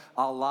 I got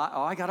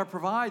to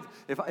provide.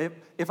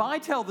 If I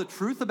tell the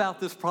truth about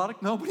this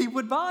product, nobody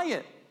would buy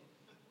it.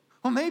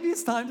 Well, maybe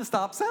it's time to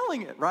stop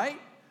selling it,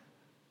 right?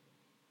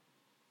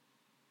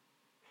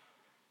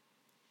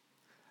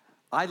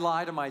 I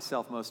lie to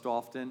myself most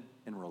often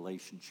in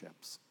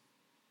relationships.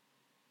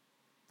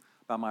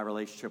 About my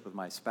relationship with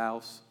my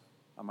spouse,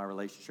 about my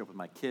relationship with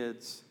my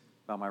kids,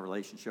 about my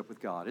relationship with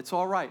God. It's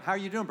all right. How are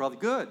you doing, brother?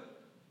 Good.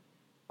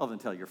 Well, then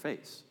tell your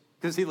face.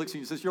 Because he looks at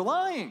you and says, you're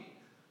lying.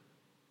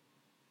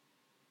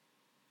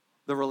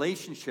 The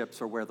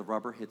relationships are where the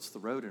rubber hits the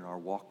road in our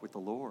walk with the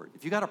Lord.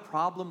 If you got a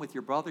problem with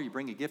your brother, you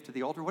bring a gift to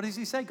the altar, what does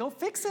he say? Go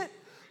fix it.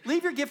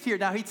 Leave your gift here.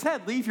 Now, he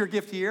said, leave your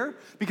gift here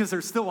because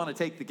they still want to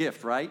take the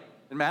gift, right?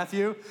 In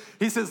Matthew,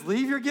 he says,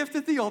 leave your gift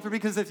at the altar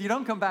because if you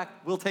don't come back,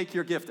 we'll take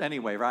your gift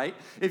anyway, right?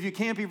 If you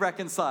can't be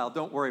reconciled,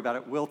 don't worry about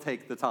it. We'll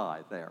take the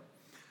tithe there.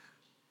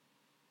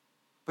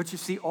 But you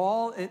see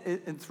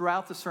and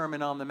throughout the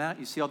Sermon on the Mount,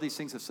 you see all these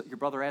things. If your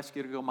brother asks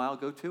you to go a mile,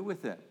 go two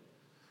with it.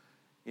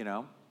 You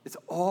know, it's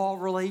all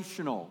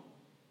relational.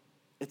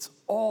 It's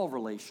all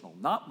relational,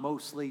 not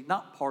mostly,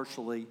 not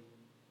partially.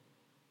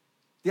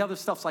 The other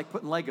stuff's like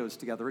putting Legos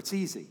together. It's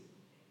easy.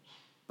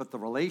 But the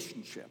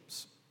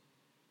relationships.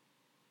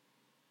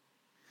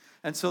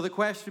 And so the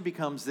question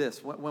becomes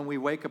this. When we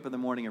wake up in the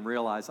morning and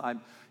realize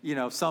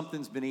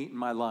something's been eating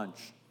my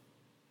lunch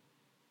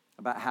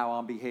about how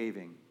I'm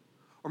behaving.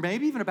 Or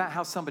maybe even about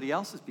how somebody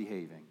else is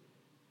behaving.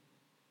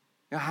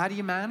 You know, how do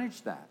you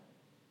manage that?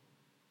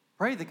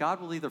 Pray that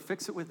God will either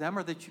fix it with them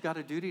or that you got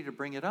a duty to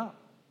bring it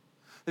up.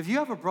 If you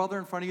have a brother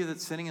in front of you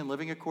that's sinning and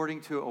living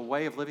according to a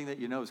way of living that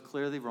you know is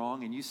clearly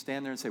wrong, and you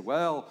stand there and say,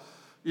 well,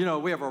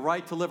 we have a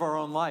right to live our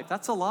own life.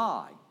 That's a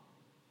lie.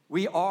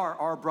 We are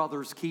our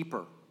brother's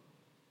keeper.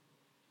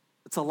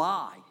 It's a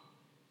lie.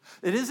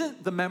 It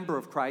isn't the member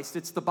of Christ,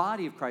 it's the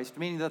body of Christ,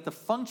 meaning that the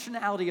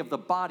functionality of the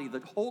body,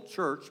 the whole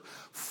church,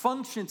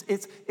 functions,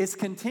 it's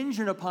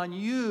contingent upon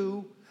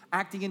you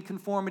acting in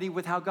conformity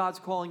with how God's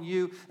calling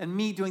you and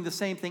me doing the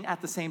same thing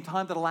at the same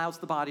time that allows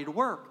the body to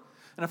work.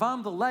 And if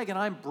I'm the leg and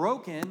I'm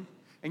broken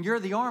and you're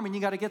the arm and you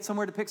got to get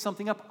somewhere to pick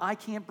something up, I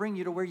can't bring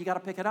you to where you got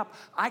to pick it up.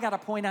 I got to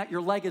point out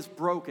your leg is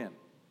broken.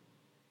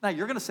 Now,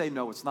 you're going to say,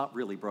 no, it's not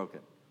really broken.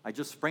 I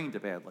just sprained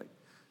it badly.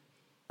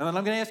 And then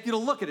I'm going to ask you to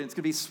look at it. It's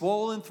going to be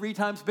swollen 3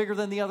 times bigger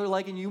than the other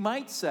leg. And you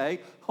might say,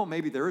 oh,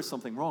 maybe there is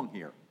something wrong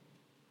here.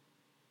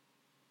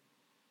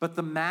 But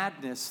the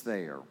madness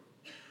there.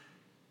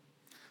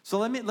 So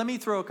let me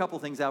throw a couple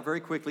things out very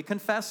quickly.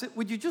 Confess it.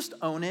 Would you just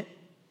own it?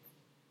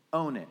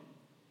 Own it.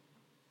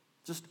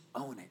 Just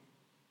own it.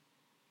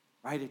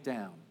 Write it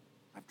down.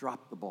 I've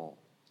dropped the ball.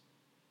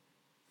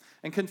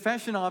 And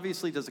confession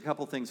obviously does a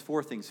couple things,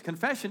 4 things.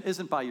 Confession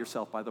isn't by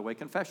yourself, by the way.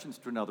 Confession's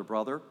to another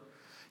brother.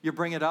 You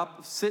bring it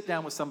up, sit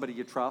down with somebody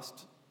you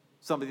trust,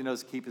 somebody who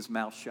knows to keep his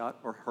mouth shut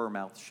or her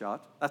mouth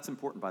shut. That's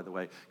important, by the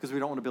way, because we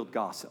don't want to build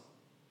gossip.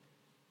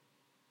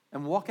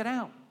 And walk it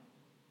out.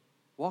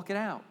 Walk it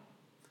out.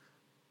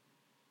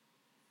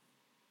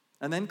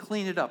 And then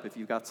clean it up if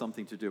you've got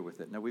something to do with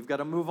it. Now, we've got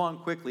to move on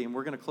quickly, and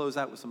we're going to close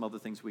out with some other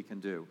things we can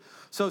do.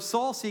 So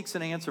Saul seeks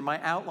an answer. My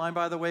outline,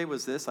 by the way,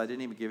 was this. I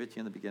didn't even give it to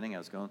you in the beginning. I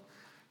was going,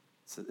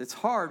 it's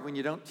hard when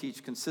you don't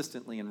teach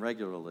consistently and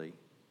regularly.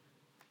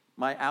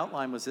 My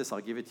outline was this.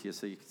 I'll give it to you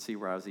so you can see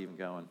where I was even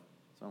going.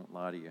 So I won't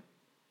lie to you.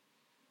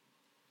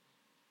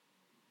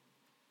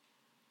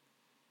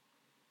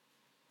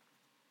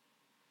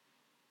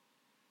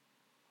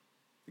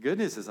 The good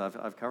news is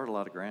I've covered a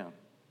lot of ground.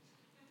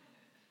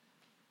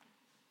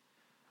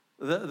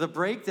 The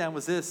breakdown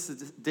was this.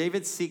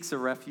 David seeks a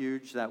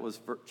refuge. That was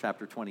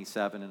chapter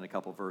 27 and a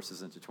couple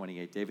verses into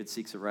 28. David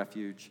seeks a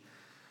refuge.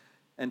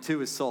 And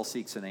 2 is Saul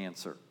seeks an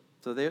answer.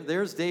 So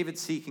there's David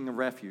seeking a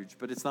refuge,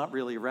 but it's not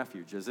really a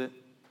refuge, is it?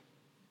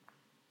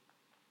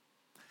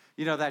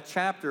 You know, that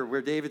chapter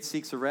where David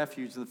seeks a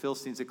refuge in the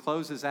Philistines, it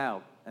closes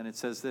out, and it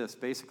says this.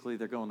 Basically,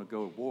 they're going to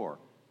go to war.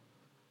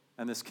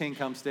 And this king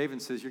comes to David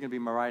and says, you're going to be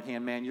my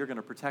right-hand man. You're going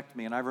to protect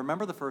me. And I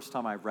remember the first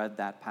time I read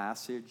that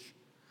passage,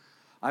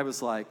 I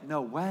was like,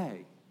 no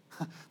way.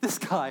 This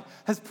guy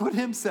has put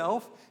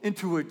himself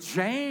into a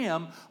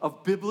jam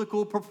of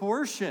biblical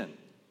proportion.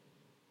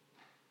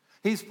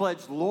 He's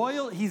pledged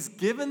loyal. He's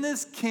given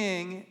this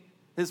king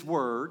his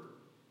word.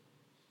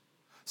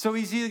 So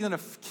he's either going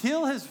to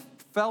kill his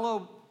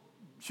fellow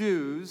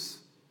Jews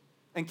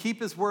and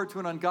keep his word to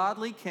an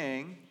ungodly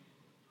king,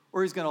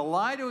 or he's going to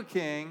lie to a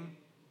king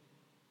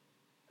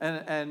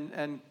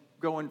and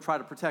go and try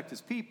to protect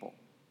his people.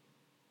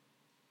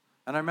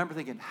 And I remember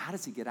thinking, how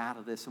does he get out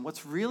of this? And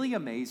what's really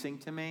amazing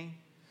to me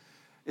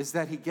is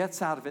that he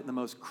gets out of it in the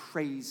most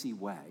crazy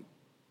way.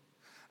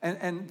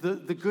 And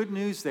the good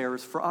news there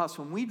is for us,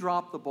 when we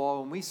drop the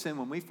ball, when we sin,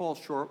 when we fall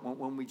short,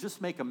 when we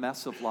just make a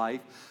mess of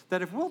life,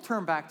 that if we'll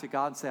turn back to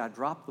God and say, I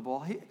dropped the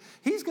ball,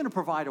 he's going to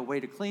provide a way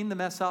to clean the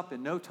mess up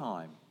in no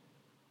time.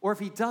 Or if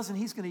he doesn't,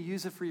 he's going to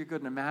use it for your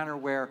good in a manner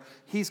where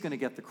he's going to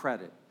get the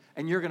credit.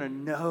 And you're going to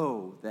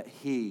know that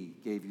he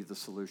gave you the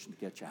solution to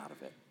get you out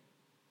of it.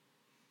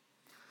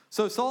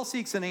 So Saul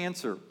seeks an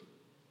answer.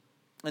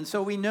 And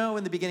so we know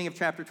in the beginning of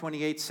chapter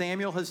 28,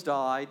 Samuel has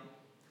died.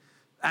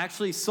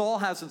 Actually, Saul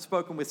hasn't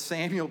spoken with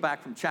Samuel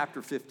back from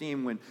chapter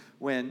 15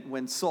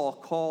 when Saul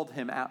called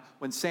him out,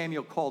 when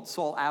Samuel called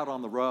Saul out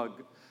on the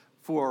rug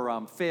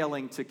for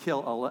failing to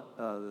kill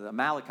the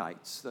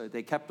Amalekites.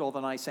 They kept all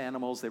the nice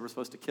animals. They were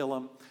supposed to kill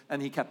them,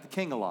 and he kept the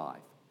king alive.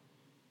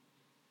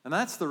 And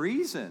that's the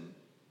reason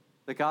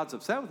that God's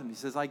upset with him. He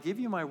says, I give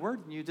you my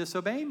word, and you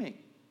disobey me.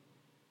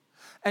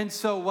 And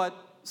so what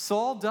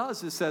Saul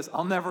does is says,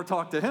 I'll never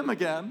talk to him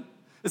again.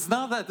 It's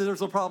not that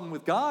there's a problem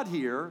with God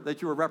here,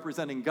 that you are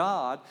representing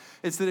God.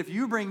 It's that if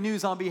you bring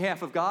news on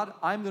behalf of God,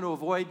 I'm going to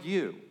avoid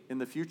you in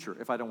the future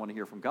if I don't want to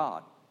hear from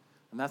God.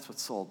 And that's what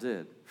Saul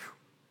did. Whew.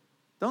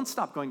 Don't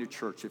stop going to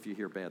church if you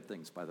hear bad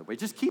things, by the way.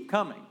 Just keep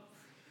coming.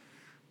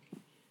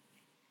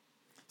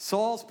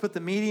 Saul's put the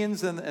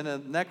mediums and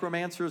the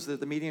necromancers,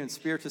 the medium and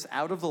spiritists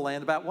out of the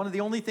land. About one of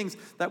the only things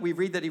that we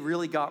read that he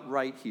really got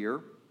right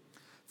here.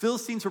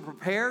 Philistines were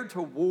prepared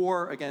to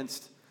war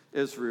against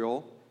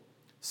Israel.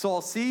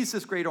 Saul sees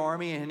this great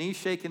army, and he's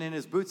shaking in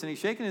his boots, and he's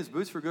shaking in his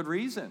boots for good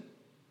reason.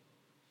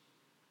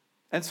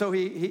 And so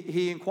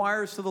he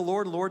inquires to the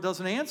Lord, and the Lord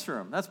doesn't answer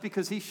him. That's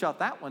because he shut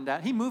that one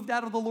down. He moved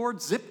out of the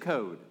Lord's zip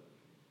code.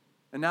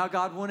 And now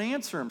God won't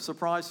answer him.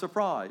 Surprise,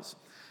 surprise.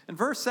 In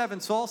verse 7,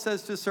 Saul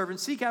says to his servant,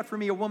 seek out for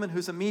me a woman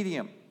who's a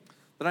medium,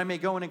 that I may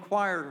go and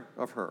inquire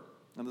of her.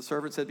 And the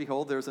servant said,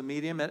 behold, there's a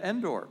medium at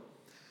Endor.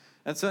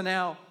 And so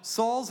now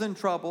Saul's in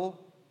trouble.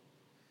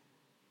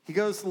 He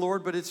goes to the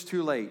Lord, but it's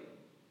too late.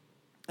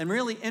 And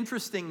really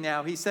interesting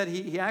now, he said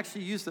he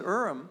actually used the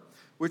Urim,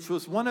 which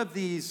was one of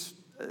these,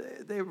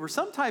 they were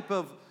some type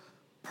of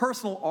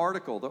personal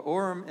article, the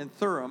Urim and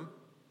Thummim,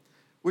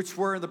 which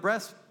were in the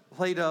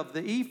breastplate of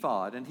the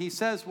ephod. And he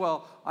says,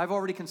 well, I've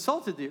already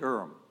consulted the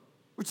Urim,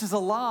 which is a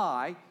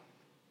lie,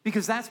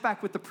 because that's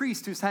back with the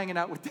priest who's hanging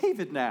out with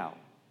David now.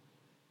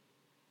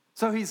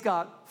 So he's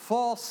got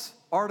false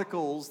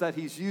articles that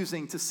he's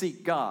using to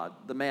seek God,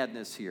 the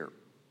madness here.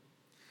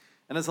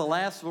 And as a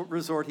last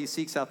resort, he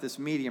seeks out this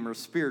medium or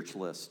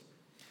spiritualist.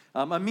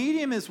 A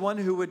medium is one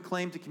who would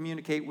claim to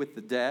communicate with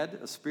the dead.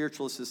 A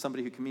spiritualist is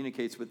somebody who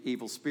communicates with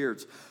evil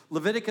spirits.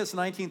 Leviticus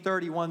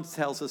 19:31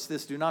 tells us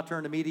this, do not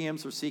turn to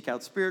mediums or seek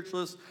out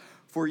spiritualists,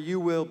 for you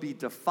will be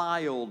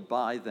defiled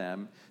by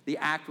them. The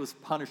act was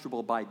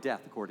punishable by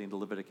death, according to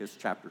Leviticus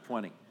chapter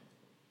 20.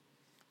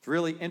 It's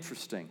really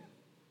interesting.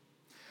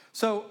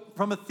 So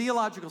from a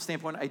theological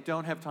standpoint, I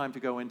don't have time to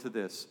go into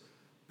this.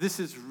 This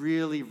is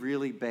really,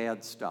 really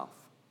bad stuff.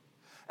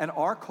 And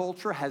our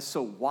culture has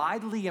so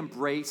widely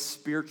embraced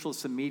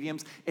spiritualists and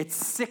mediums, it's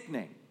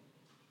sickening.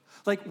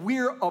 Like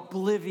we're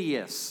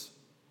oblivious.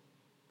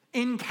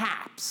 In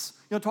caps.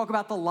 Talk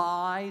about the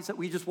lies that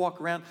we just walk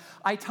around.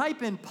 I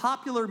type in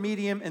popular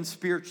medium and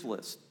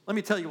spiritualist. Let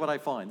me tell you what I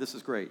find. This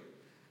is great.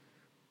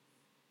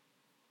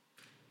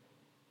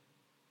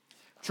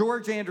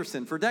 George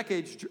Anderson, for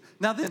decades,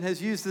 now then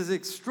has used his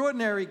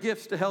extraordinary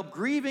gifts to help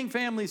grieving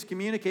families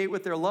communicate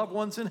with their loved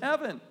ones in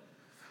heaven.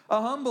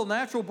 A humble,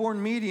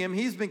 natural-born medium,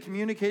 he's been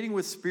communicating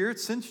with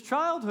spirits since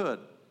childhood.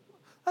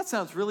 That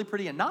sounds really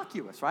pretty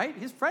innocuous, right?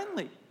 He's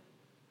friendly.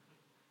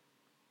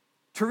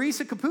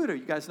 Teresa Caputo,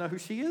 you guys know who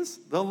she is?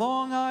 The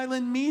Long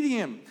Island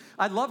medium.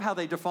 I love how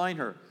they define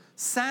her.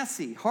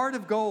 Sassy, heart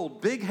of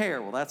gold, big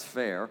hair. Well, that's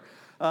fair.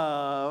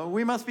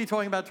 We must be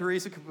talking about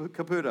Teresa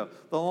Caputo,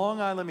 the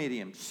Long Island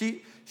medium.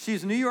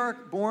 She's New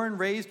York born,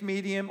 raised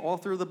medium,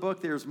 author of the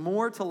book, There's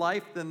More to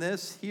Life Than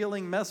This,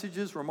 Healing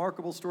Messages,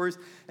 Remarkable Stories,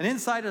 and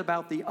insight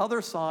about the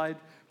other side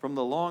from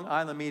the Long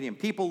Island medium.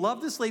 People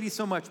love this lady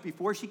so much,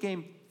 before she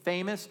became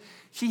famous,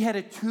 she had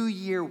a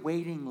 2-year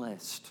waiting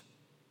list.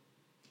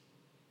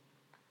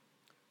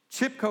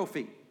 Chip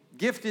Kofi,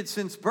 gifted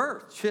since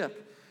birth.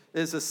 Chip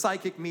is a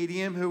psychic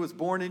medium who was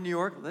born in New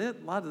York. A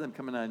lot of them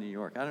coming out of New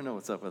York. I don't know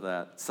what's up with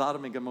that.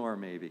 Sodom and Gomorrah,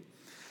 maybe.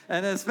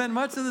 And has spent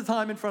much of the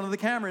time in front of the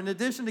camera. In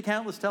addition to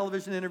countless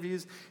television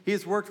interviews, he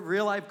has worked with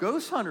real-life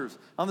ghost hunters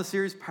on the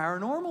series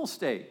Paranormal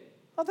State.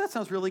 Oh, that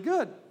sounds really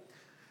good.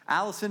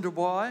 Alison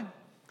Dubois.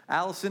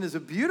 Alison is a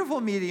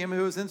beautiful medium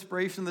who is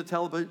inspiration of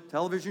the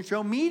television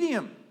show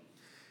Medium.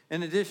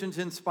 In addition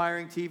to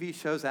inspiring TV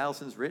shows,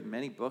 Alison's written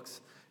many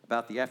books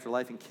about the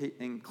afterlife,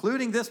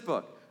 including this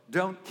book,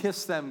 Don't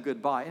kiss them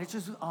goodbye. And it's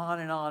just on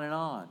and on and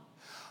on.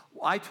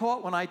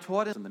 When I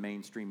taught in the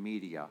mainstream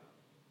media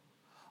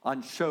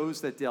on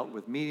shows that dealt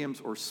with mediums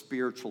or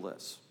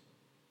spiritualists.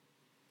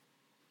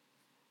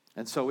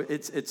 And so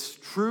it's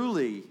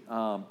truly,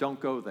 don't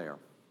go there.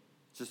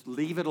 Just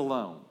leave it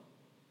alone.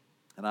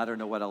 And I don't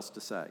know what else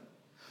to say.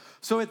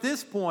 So at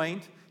this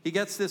point, he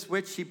gets this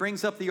witch. He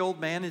brings up the old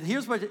man. And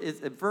here's what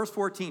verse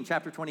 14,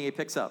 chapter 28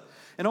 picks up.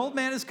 An old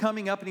man is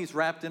coming up and he's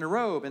wrapped in a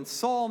robe. And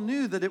Saul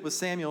knew that it was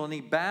Samuel and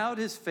he bowed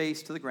his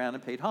face to the ground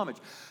and paid homage.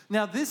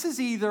 Now this is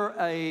either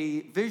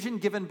a vision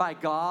given by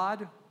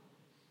God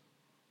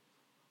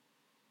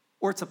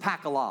or it's a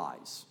pack of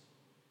lies.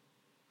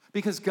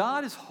 Because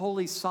God is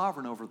wholly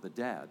sovereign over the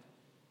dead.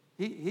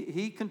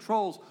 He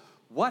controls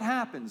what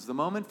happens the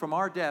moment from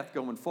our death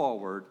going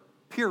forward,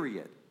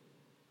 period.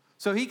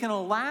 So he can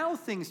allow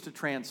things to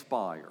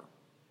transpire.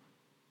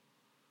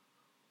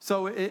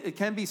 So it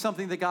can be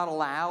something that God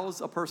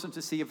allows a person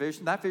to see a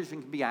vision. That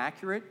vision can be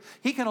accurate.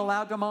 He can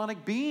allow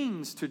demonic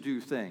beings to do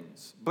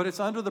things, but it's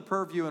under the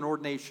purview and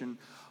ordination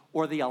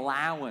or the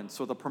allowance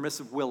or the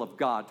permissive will of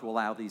God to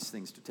allow these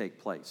things to take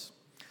place.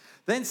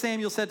 Then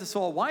Samuel said to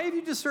Saul, "Why have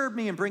you disturbed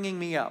me in bringing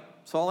me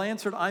up?" Saul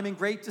answered, "I'm in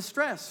great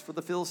distress, for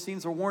the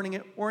Philistines are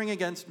warring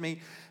against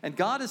me, and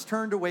God has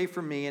turned away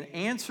from me and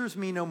answers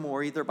me no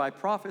more, either by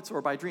prophets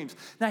or by dreams."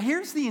 Now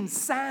here's the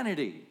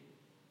insanity.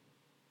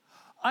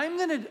 I'm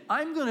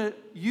gonna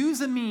use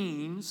a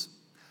means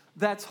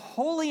that's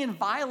wholly in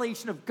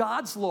violation of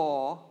God's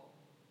law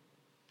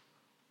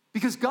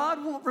because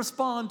God won't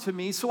respond to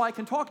me, so I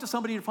can talk to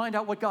somebody to find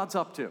out what God's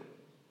up to.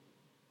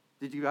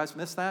 Did you guys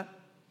miss that?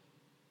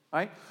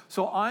 Right?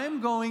 So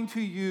I'm going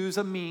to use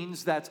a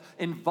means that's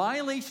in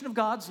violation of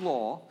God's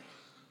law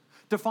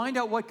to find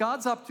out what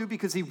God's up to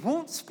because he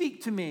won't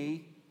speak to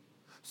me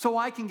so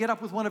I can get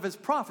up with one of his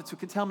prophets who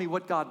can tell me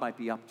what God might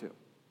be up to.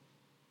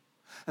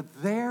 And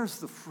there's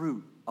the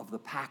fruit of the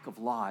pack of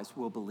lies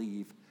we'll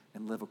believe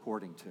and live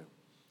according to.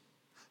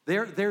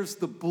 There's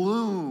the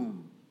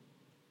bloom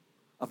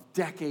of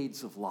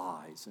decades of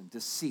lies and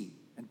deceit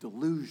and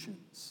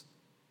delusions.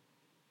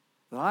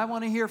 That I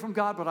want to hear from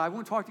God, but I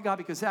won't talk to God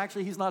because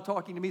actually he's not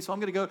talking to me, so I'm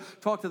going to go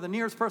talk to the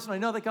nearest person I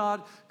know that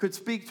God could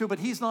speak to, but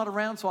he's not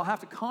around, so I'll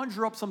have to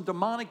conjure up some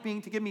demonic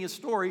being to give me a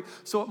story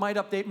so it might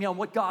update me on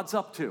what God's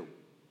up to.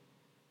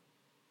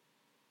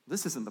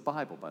 This isn't the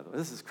Bible, by the way.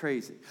 This is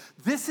crazy.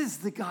 This is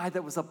the guy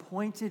that was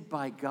appointed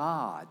by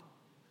God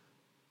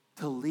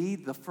to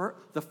lead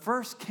the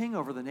first king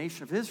over the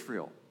nation of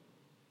Israel.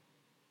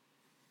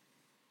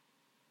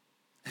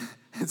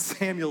 And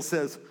Samuel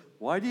says,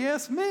 "Why do you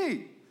ask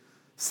me?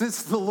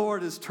 Since the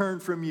Lord has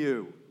turned from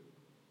you."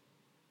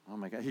 Oh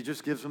my God, he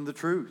just gives him the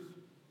truth.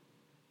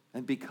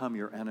 "And become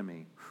your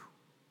enemy.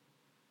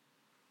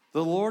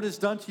 The Lord has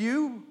done to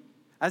you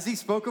as he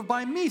spoke of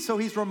by me." So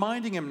he's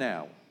reminding him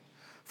now.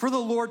 "For the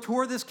Lord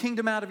tore this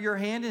kingdom out of your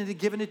hand and had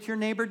given it to your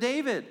neighbor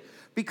David,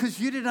 because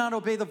you did not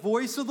obey the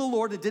voice of the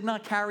Lord and did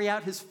not carry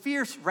out his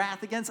fierce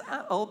wrath against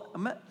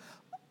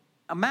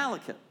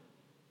Amalekite.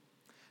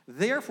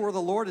 Therefore,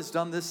 the Lord has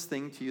done this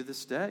thing to you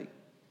this day.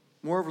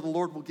 Moreover, the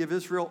Lord will give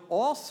Israel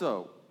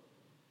also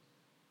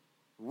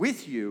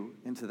with you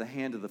into the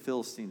hand of the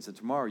Philistines, and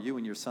tomorrow you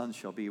and your sons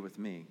shall be with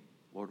me.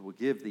 The Lord will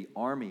give the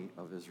army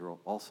of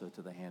Israel also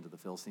to the hand of the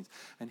Philistines."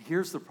 And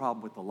here's the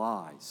problem with the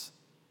lies.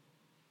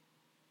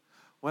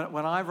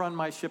 When I run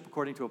my ship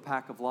according to a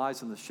pack of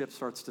lies and the ship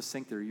starts to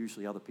sink, there are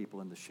usually other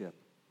people in the ship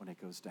when it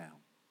goes down.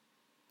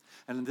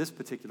 And in this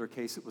particular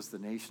case, it was the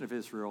nation of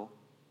Israel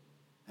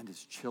and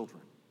his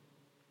children.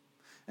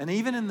 And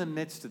even in the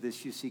midst of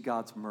this, you see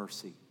God's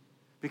mercy.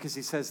 Because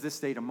he says, "This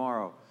day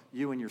tomorrow,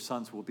 you and your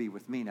sons will be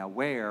with me." Now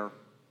where,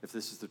 if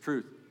this is the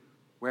truth,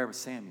 where was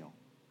Samuel?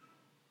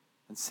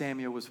 And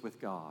Samuel was with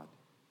God.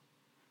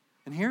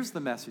 And here's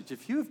the message.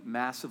 If you have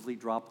massively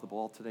dropped the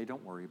ball today,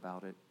 don't worry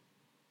about it.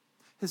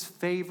 His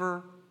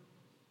favor,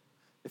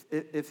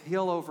 if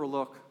he'll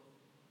overlook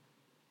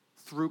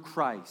through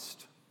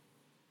Christ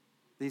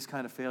these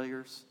kind of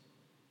failures,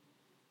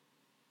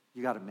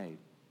 you got it made.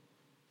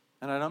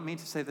 And I don't mean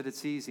to say that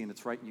it's easy and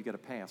it's right and you get a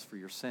pass for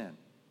your sin.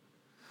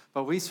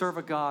 But we serve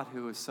a God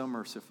who is so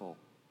merciful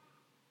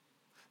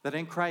that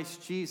in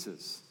Christ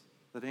Jesus,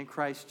 that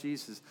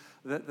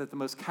the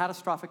most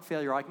catastrophic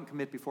failure I can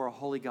commit before a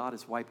holy God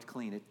is wiped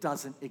clean. It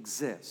doesn't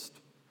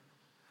exist.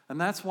 And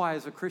that's why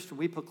as a Christian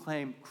we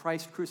proclaim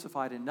Christ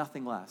crucified and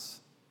nothing less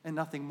and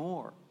nothing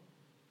more.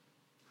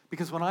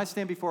 Because when I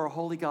stand before a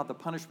holy God, the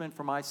punishment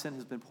for my sin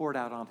has been poured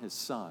out on his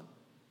Son.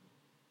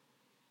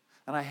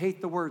 And I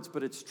hate the words,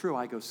 but it's true.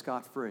 I go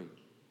scot-free.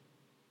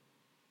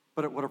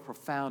 But at what a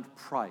profound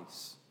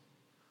price.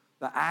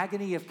 The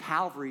agony of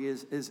Calvary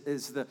is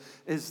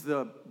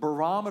the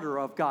barometer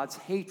of God's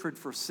hatred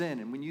for sin.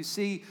 And when you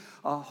see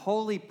a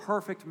holy,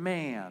 perfect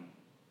man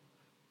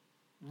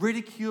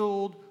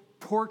ridiculed,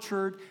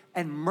 tortured,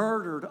 and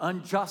murdered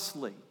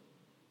unjustly,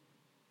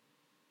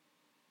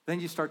 then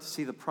you start to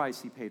see the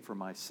price he paid for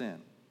my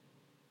sin.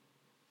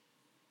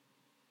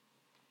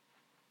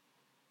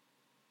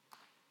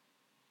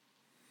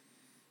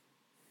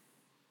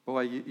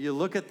 Boy, you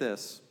look at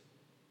this,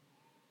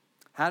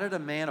 How did a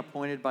man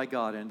appointed by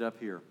God end up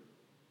here?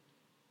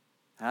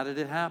 How did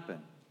it happen?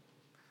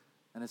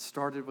 And it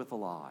started with a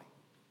lie.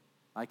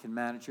 I can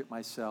manage it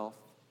myself.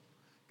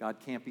 God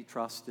can't be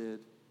trusted.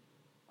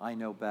 I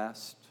know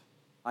best.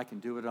 I can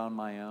do it on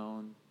my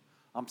own.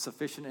 I'm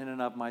sufficient in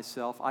and of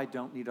myself. I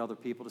don't need other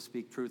people to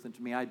speak truth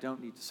into me. I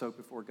don't need to soak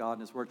before God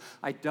and His Word.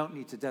 I don't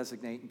need to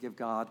designate and give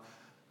God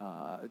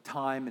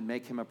time and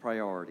make Him a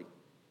priority.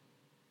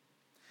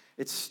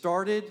 It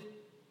started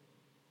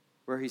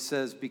where He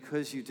says,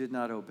 because you did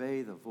not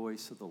obey the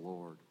voice of the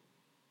Lord.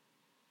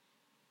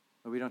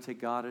 But we don't take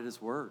God at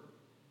His word.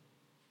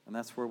 And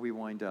that's where we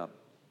wind up.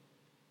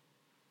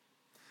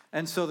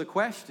 And so the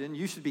question,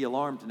 you should be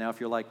alarmed now if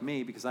you're like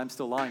me, because I'm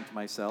still lying to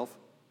myself.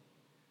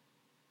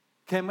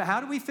 How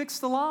do we fix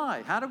the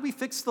lie? How do we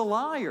fix the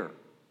liar?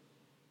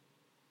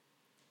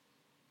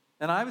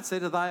 And I would say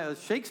to thy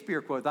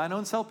Shakespeare quote, thine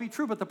own self be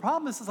true. But the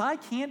problem is I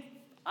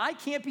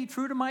can't be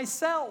true to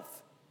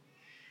myself.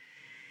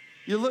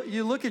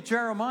 You look at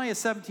Jeremiah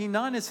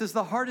 17:9, it says,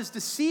 the heart is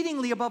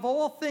exceedingly above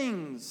all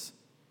things,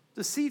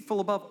 deceitful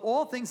above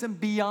all things and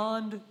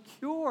beyond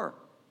cure.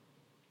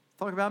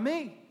 Talking about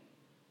me.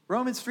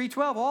 Romans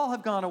 3:12, all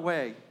have gone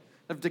away,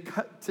 have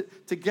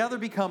together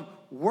become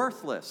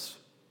worthless.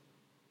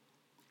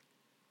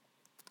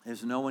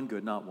 There's no one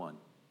good, not one.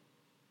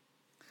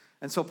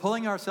 And so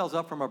pulling ourselves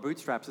up from our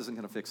bootstraps isn't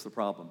going to fix the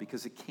problem,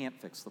 because it can't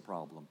fix the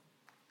problem.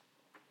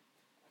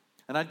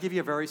 And I'd give you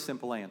a very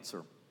simple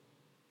answer,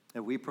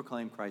 that we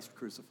proclaim Christ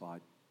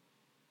crucified.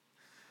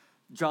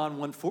 John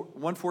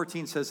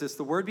 1:14 says this,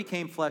 the Word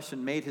became flesh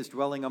and made His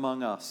dwelling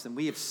among us, and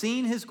we have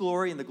seen His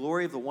glory and the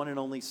glory of the one and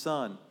only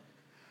Son,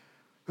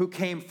 who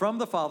came from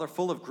the Father,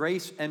 full of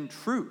grace and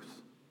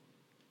truth.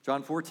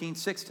 John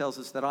 14:6 tells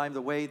us that I am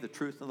the way, the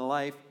truth, and the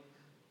life.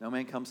 No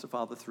man comes to the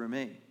Father through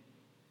me.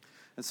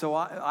 And so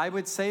I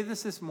would say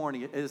this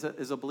morning,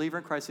 as a believer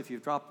in Christ, if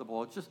you've dropped the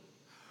ball, just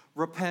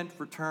repent,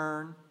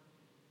 return,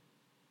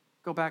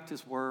 go back to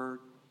His Word,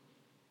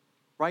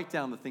 write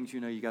down the things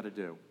you know you got to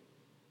do.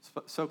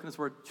 Soak in His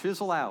Word,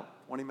 chisel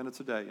out 20 minutes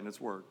a day in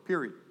His Word,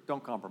 period.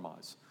 Don't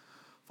compromise.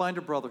 Find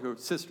a brother or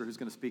sister who's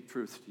going to speak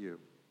truth to you.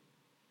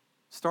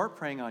 Start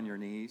praying on your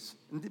knees.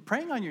 And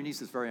praying on your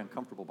knees is very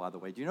uncomfortable, by the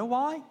way. Do you know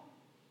why?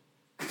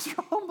 Because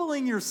you're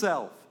humbling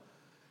yourself.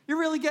 You're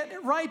really getting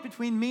it right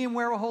between me and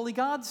where a holy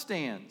God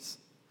stands.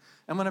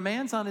 And when a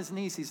man's on his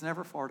knees, he's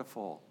never far to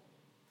fall.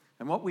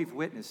 And what we've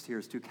witnessed here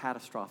is 2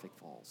 catastrophic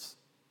falls.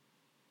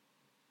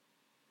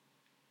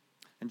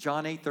 And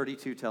John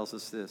 8:32 tells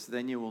us this,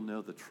 then you will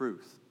know the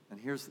truth. And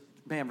here's,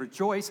 man,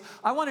 rejoice.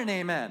 I want an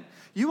amen.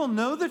 You will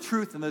know the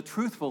truth, and the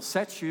truth will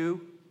set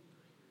you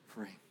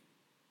free.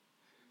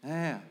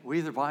 Yeah, we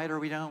either buy it or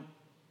we don't.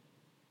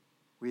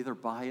 We either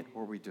buy it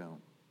or we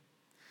don't.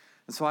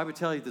 And so I would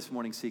tell you this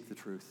morning, seek the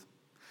truth.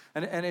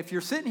 And if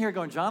you're sitting here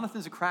going,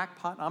 Jonathan's a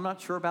crackpot, I'm not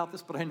sure about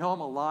this, but I know I'm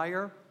a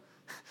liar,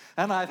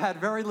 and I've had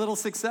very little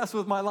success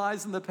with my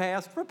lies in the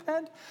past,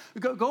 repent.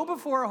 Go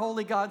before a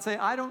holy God and say,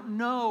 I don't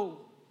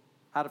know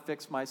how to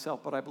fix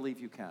myself, but I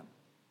believe you can.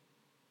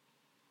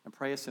 And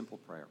pray a simple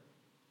prayer.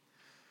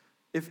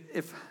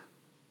 If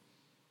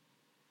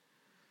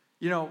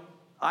you know,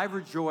 I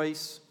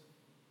rejoice,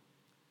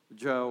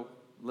 Joe,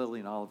 Lily,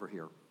 and Oliver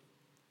here.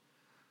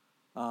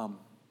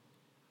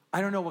 I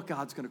don't know what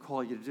God's going to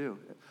call you to do.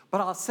 But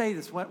I'll say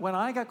this. When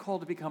I got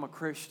called to become a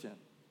Christian,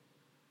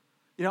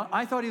 you know,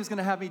 I thought He was going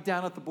to have me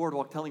down at the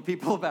boardwalk telling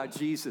people about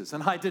Jesus,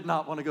 and I did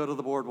not want to go to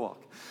the boardwalk.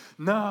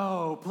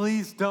 No,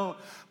 please don't.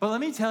 But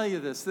let me tell you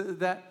this,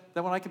 that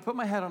when I can put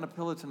my head on a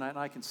pillow tonight and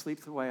I can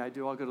sleep the way I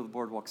do, I'll go to the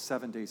boardwalk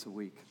 7 days a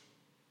week.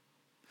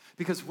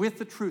 Because with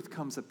the truth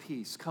comes a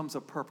peace, comes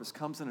a purpose,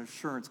 comes an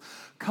assurance,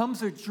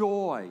 comes a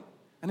joy.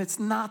 And it's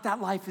not that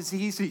life is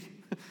easy.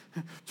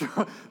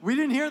 We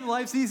didn't hear that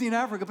life's easy in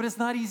Africa, but it's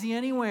not easy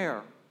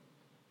anywhere.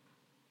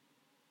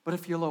 But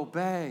if you'll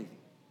obey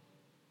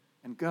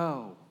and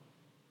go,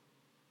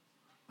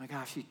 my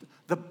gosh,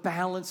 the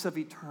balance of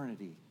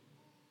eternity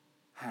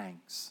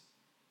hangs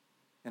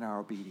in our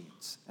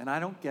obedience. And I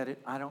don't get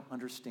it. I don't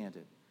understand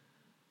it.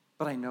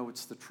 But I know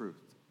it's the truth.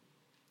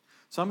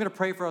 So I'm going to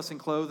pray for us in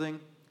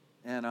clothing.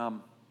 And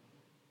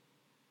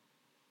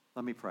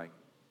let me pray.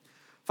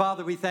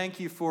 Father, we thank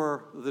you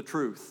for the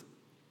truth.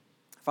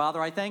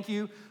 Father, I thank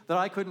you that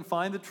I couldn't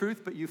find the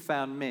truth, but you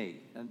found me.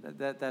 And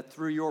that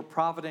through your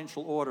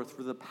providential order,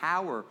 through the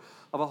power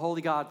of a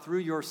holy God, through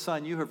your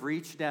Son, you have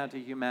reached down to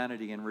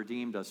humanity and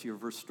redeemed us. You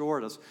have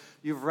restored us.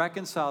 You've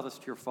reconciled us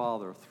to your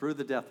Father through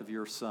the death of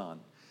your Son.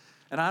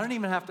 And I don't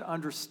even have to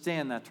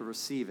understand that to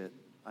receive it.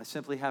 I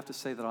simply have to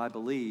say that I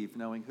believe,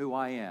 knowing who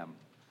I am,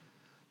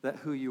 that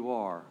who you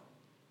are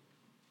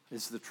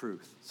is the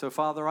truth. So,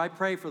 Father, I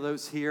pray for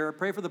those here. I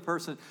pray for the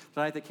person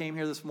tonight that came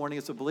here this morning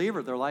as a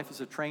believer. Their life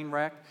is a train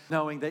wreck,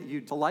 knowing that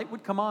the light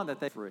would come on, that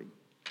they're free.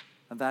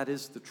 And that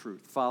is the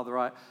truth. Father,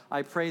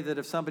 I pray that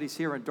if somebody's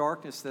here in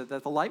darkness, that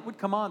the light would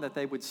come on, that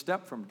they would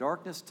step from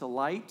darkness to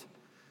light,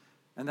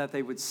 and that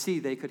they would see,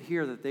 they could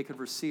hear, that they could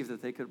receive,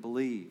 that they could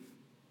believe,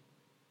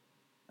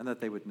 and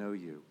that they would know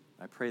you.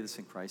 I pray this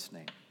in Christ's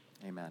name.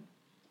 Amen.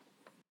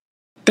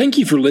 Thank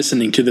you for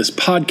listening to this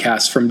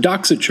podcast from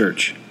Doxa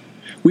Church.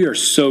 We are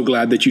so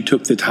glad that you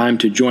took the time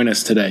to join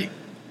us today.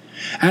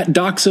 At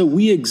Doxa,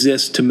 we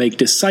exist to make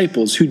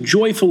disciples who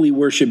joyfully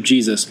worship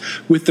Jesus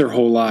with their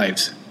whole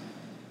lives.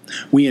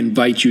 We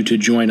invite you to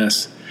join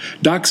us.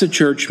 Doxa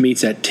Church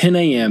meets at 10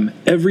 a.m.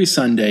 every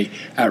Sunday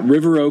at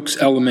River Oaks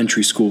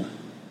Elementary School.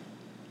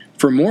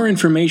 For more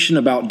information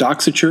about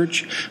Doxa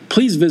Church,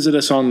 please visit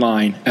us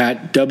online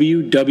at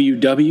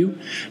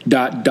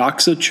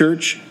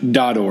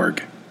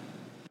www.doxachurch.org.